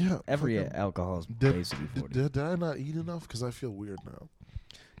 Yeah. Every fucking- alcohol is Did, basically 40. did I not eat enough? Because I feel weird now.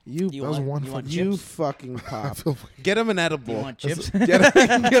 you You that was want, one you want fucking- you chips? fucking I pop. feel Get him an edible. You want chips? Get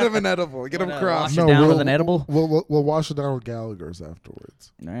him an edible. Get him Wanna cross. wash it down with an edible? We'll wash it down with Gallagher's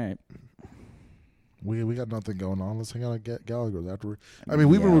afterwards. All right. We got nothing going on. Let's hang out at Gallagher's afterwards. I mean,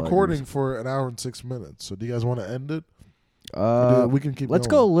 we've been Gallagher's. recording for an hour and 6 minutes. So do you guys want to end it? Or we can keep. Let's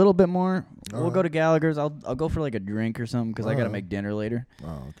go a going. little bit more. We'll Alright. go to Gallagher's. I'll go for like a drink or something because I got to Alright. make dinner later.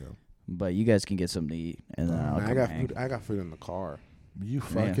 Oh, okay. But you guys can get something to eat, and then I'll I come got hang. food. I got food in the car. You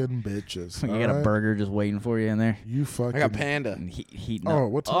Man. fucking bitches. You got a alright? burger just waiting for you in there. You fucking. I got Panda. And heating Oh,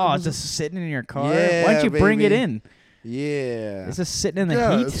 up. what time Oh, is it's it? just sitting in your car. Yeah, Why don't you bring it baby. in? Yeah. It's just sitting in the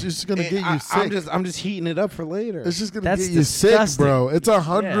Yeah, heat. it's just gonna get you I'm sick. I'm just heating it up for later. It's just gonna That's get you sick, disgusting. bro. It's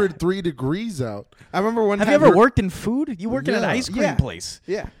 103 degrees out. I remember one Have time. you ever worked in food? You worked in an Yeah. ice cream Yeah. place.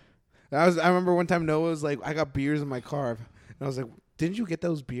 Yeah. I remember one time Noah was like, I got beers in my car. And I was like, didn't you get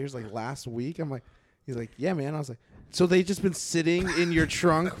those beers like last week? I'm like, he's like, yeah, man. I was like, so they just been sitting in your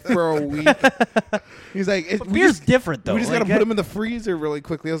trunk for a week? He's like, But beer's different though. we just got to Like, put them in the freezer really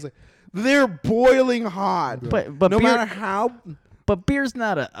quickly. I was like, they're boiling hot. But no beer, matter how. but beer's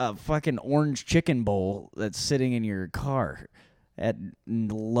not a fucking orange chicken bowl that's sitting in your car at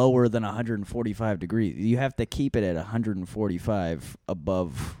lower than 145 degrees. You have to keep it at 145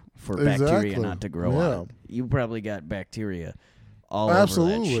 above for bacteria Exactly. not to grow Yeah. on it. You probably got bacteria all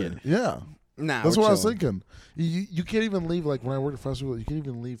Absolutely. over that shit. Yeah. Nah, That's we're what I was chilling. thinking. You can't even leave, like when I worked at fast food, you can't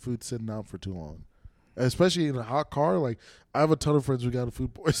even leave food sitting out for too long. Especially in a hot car. Like I have a ton of friends who got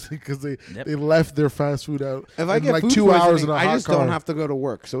food poisoning because they left their fast food out If I in get like food 2 hours in poisoning, a I hot just car. don't have to go to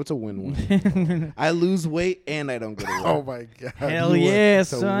work, so it's a win-win. I lose weight and I don't go to work. Oh my god! Hell You are- yeah,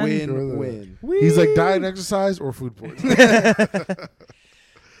 It's a son. win-win. He's like diet, exercise, or food poisoning.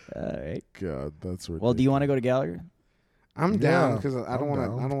 All right. God, that's ridiculous. Well, do you want to go to Gallagher? I'm down Yeah, because I I'm don't want to.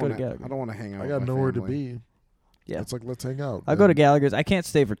 down. I don't Go to want to. Gallagher. I don't want to hang out. I with got my nowhere to family. be. Yeah. It's like let's hang out. I'll go to Gallagher's. I can't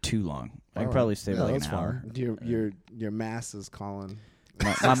stay for too long. I can Alright. probably stay for Yeah, like that's an hour. Your mass is calling.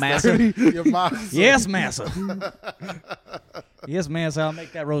 My massa. Your massa. Yes, massa. Yes, massa. I'll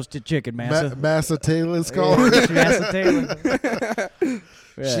make that roasted chicken, massa. Massa Taylor's Yeah, calling. Massa Taylor.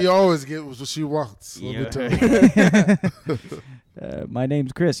 She always gets what she wants. Let me tell you. My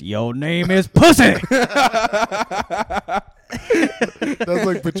name's Chris. Your name is Pussy. That's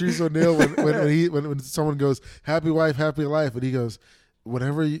like Patrice O'Neill when someone goes happy wife, happy life, and he goes,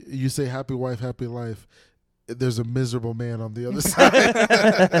 whenever you say happy wife, happy life, there's a miserable man on the other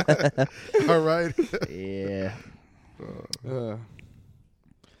side. All right. Yeah. All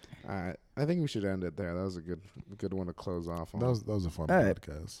right. I think we should end it there. That was a good one to close off on. That was a fun All right.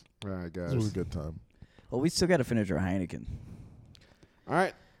 podcast. All right, guys. This was a good time. Well, we still got to finish our Heineken. All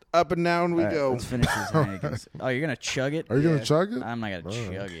right. Up and down we All right, go. let's finish this Heineken's. Oh, you're gonna chug it? Are you Yeah. gonna chug it? I'm not gonna All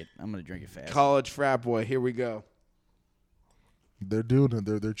right. chug it. I'm gonna drink it fast. College frat boy. Here we go. They're doing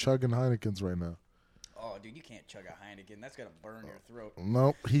it. They're chugging Heinekens right now. Oh, dude, you can't chug a Heineken. That's gonna burn your throat.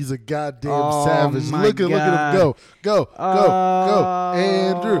 Nope, he's a goddamn Oh, savage. my Look at God. him go, go, Oh.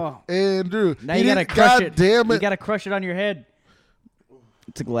 go, Andrew. Now He you gotta didn't- crush God it. damn You it! gotta crush it on your head.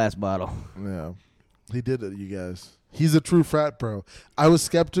 It's a glass bottle. Yeah, he did it, you guys. He's a true frat bro. I was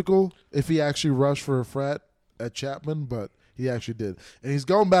skeptical if he actually rushed for a frat at Chapman, but he actually did. And he's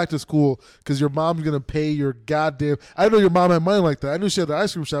going back to school because your mom's going to pay your goddamn... I know your mom had money like that. I knew she had the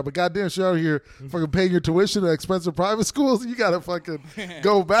ice cream shop, but goddamn, she out here fucking paying your tuition at expensive private schools. You got to fucking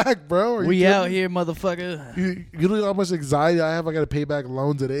go back, bro. Are you We kidding out me? here, motherfucker. You know how much anxiety I have? I got to pay back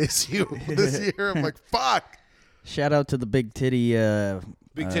loans at ASU this year. I'm like, fuck. Shout out to the big titty,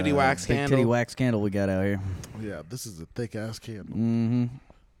 Big titty wax big candle. titty wax candle we got out here. Yeah, this is a thick-ass candle. Mm-hmm.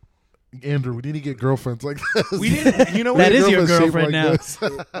 Andrew, we need to get girlfriends like this. We didn't. You know That what? is your shaped girlfriend now. this. Why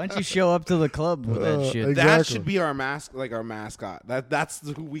don't you show up to the club with that shit? exactly. That should be our our mascot. That's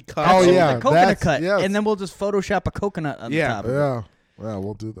who we cut. Oh, That's yeah, the coconut that's- cut, yes. and then we'll just Photoshop a coconut on Yeah. the top. Of it. Yeah,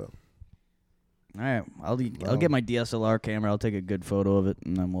 we'll do that. All right, I'll get my DSLR camera. I'll take a good photo of it,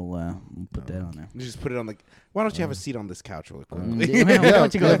 and then we'll put that on there. You just put it on the. Why don't you have a seat on this couch real quick? Yeah, man, why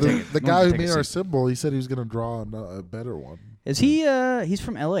don't you go yeah, ahead and take it? the Why guy don't you who take a made our seat? symbol, he said he was going to draw a better one. Is he? He's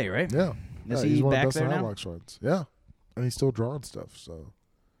from LA, right? Yeah. Is Yeah, he he's one back of there Dustin now? Highlock's friends. Yeah. And he's still drawing stuff, so.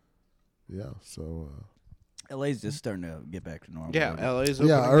 Yeah, so. LA's just starting to get back to normal. Yeah, right? LA's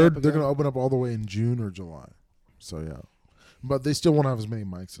Yeah, I opening heard up they're again. going to open up all the way in June or July. So, yeah. But they still won't have as many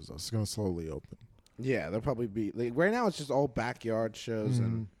mics as us. It's going to slowly open. Yeah, they'll probably be like, right now. It's just all backyard shows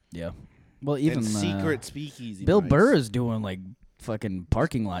and Yeah. Well, even and secret speakeasy. Bill mics. Burr is doing like fucking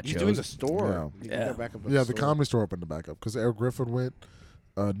parking lot He's shows. doing the store. Yeah. You can Yeah. go back up at Yeah, the store. Comedy Store opened to back up because Eric Griffin went,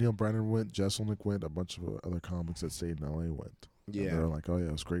 Neil Brennan went, Jesselnick went, a bunch of other comics that stayed in L.A. went. And Yeah. they're like, oh,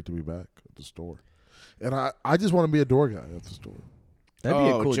 yeah, it's great to be back at the store. And I just want to be a door guy at the store. That'd be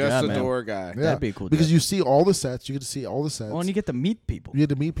a cool just job, a man. door guy. Yeah, That'd be a cool because job. you see all the sets. You get to see all the sets. Well, and you get to meet people. You get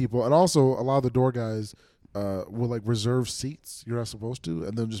to meet people. And also, a lot of the door guys will like reserve seats you're not supposed to,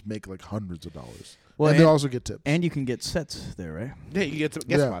 and they'll just make like hundreds of dollars. Well, and they also get tips. And you can get sets there, right? Yeah, you get guest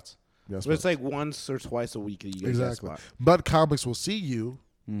Yeah. spots. Yes, But it's like once or twice a week that you get a guest exactly. spot. But comics will see you,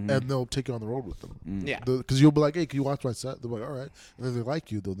 Mm-hmm. and they'll take you on the road with them. Yeah. Because you'll be like, hey, can you watch my set? They're like, all right. And then they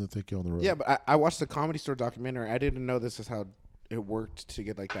like you, they'll take you on the road. Yeah, but I watched the Comedy Store documentary. I didn't know this is how it worked to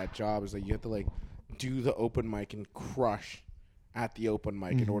get like that job. Is like you have to like do the open mic and crush at the open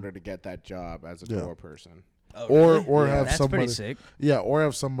mic in order to get that job as a Yeah. door person. Oh, Or Yeah, have that's somebody, pretty sick. yeah, or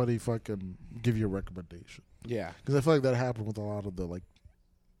have somebody fucking give you a recommendation. Yeah. Because I feel like that happened with a lot of the like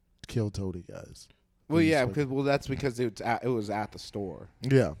Kill Toady guys. Well, He's yeah, like- because that's because it was at the store.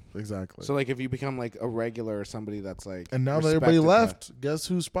 Yeah, exactly. So like if you become like a regular or somebody that's like and now that everybody respected left, guess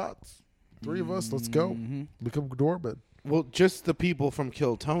who spots? 3 of us. Let's go. Mhm. Become doorman. well, just the people from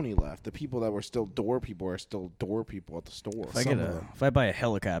Kill Tony left. The people that were still door people are still door people at the store. If I Some get of them. if I buy a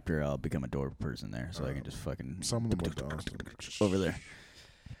helicopter, I'll become a door person there, so I can just fucking Some of them are down. over there.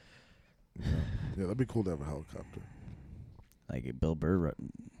 Yeah, that'd be cool to have a helicopter. Like Bill Burr,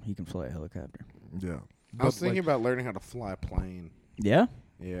 he can fly a helicopter. Yeah. I was But, thinking like, about learning how to fly a plane. Yeah,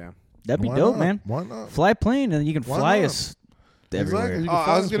 Yeah. that'd be why dope, not? man. Why not? Fly a plane and then you can Why fly not? us everywhere. Exactly. You Oh, can I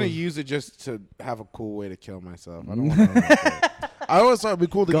fly was us gonna with- use it just to have a cool way to kill myself. I don't want to. I always thought it'd be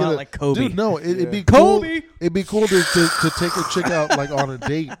cool to Go get out a, like Kobe. Dude, no, it'd be Yeah. cool. Kobe! It'd be cool to take a chick out like on a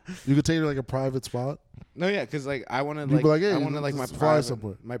date. You could take her to, like a private spot. No, yeah, because like I wanted You'd like, be like, hey, I wanted like let's fly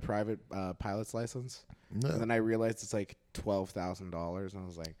somewhere. my private pilot's license, Yeah. and then I realized it's like $12,000, and I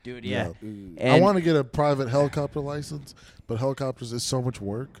was like, Dude, Yeah. yeah. ooh. I And want to get a private helicopter license, but helicopters is so much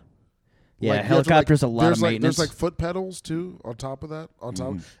work. yeah, Like, you have to, helicopter's a lot there's of like, maintenance. There's like foot pedals too on top of that. On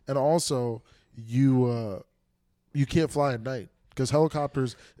top, Mhm. and also you can't fly at night because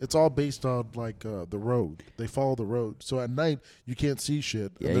helicopters. It's all based on like the road. They follow the road, so at night you can't see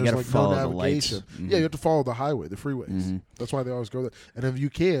shit. Yeah, and you there's gotta like follow no the lights. navigation. Mhm. Yeah, you have to follow the highway, the freeways. Mhm. That's why they always go there. And if you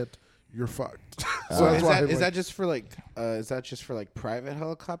can't, you're fucked. so So that's is why that is that just for like private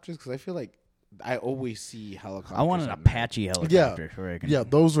helicopters? Because I feel like I always see helicopters. I want an at night. Apache helicopter. Where I can Yeah,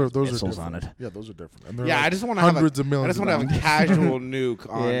 those are missiles different. on it. Yeah, those are different. And they're Yeah, like I just want to have hundreds of I millions. just want to have of a casual nuke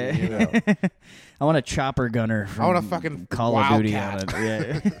on. Yeah. You know? I want a chopper gunner. From want a fucking Call of Duty Wildcat. on it.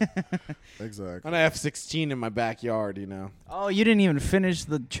 Yeah. dollars. Exactly. On an F-16 in my backyard, you know. Oh, you didn't even finish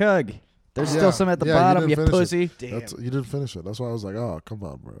the chug. There's Yeah. still some at the Yeah, you bottom, didn't you finish it. pussy. Damn. You didn't finish it. That's why I was like, oh, come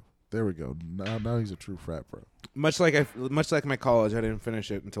on, bro. There we go. Now he's a true frat bro. Much like my college, I didn't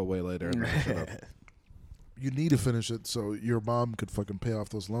finish it until way later. And then I shut up. you need to finish it so your mom could fucking pay off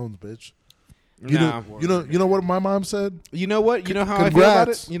those loans, bitch. Nah. You know what my mom said? You know what? You know how I feel about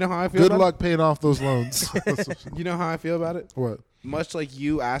it? Congrats. You know how I feel Good about luck paying off those loans. it? You know how I feel about it? What? Much like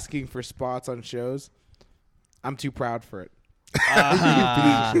you asking for spots on shows, I'm too proud for it.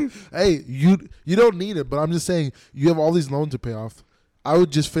 Hey, you don't need it, but I'm just saying you have all these loans to pay off. I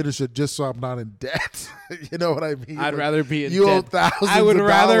would just finish it just so I'm not in debt. You know what I mean? I'd rather be in you owe debt. thousands I would of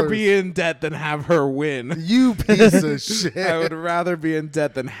rather dollars. be in debt than have her win. You piece of shit. I would rather be in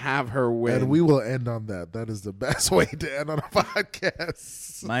debt than have her win. And we will end on that. That is the best way to end on a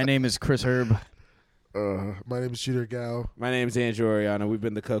podcast. My name is Chris Herb. My name is Shooter Gal. My name's Andrew Oriana. We've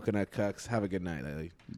been the Coconut Cucks. Have a good night, Lily.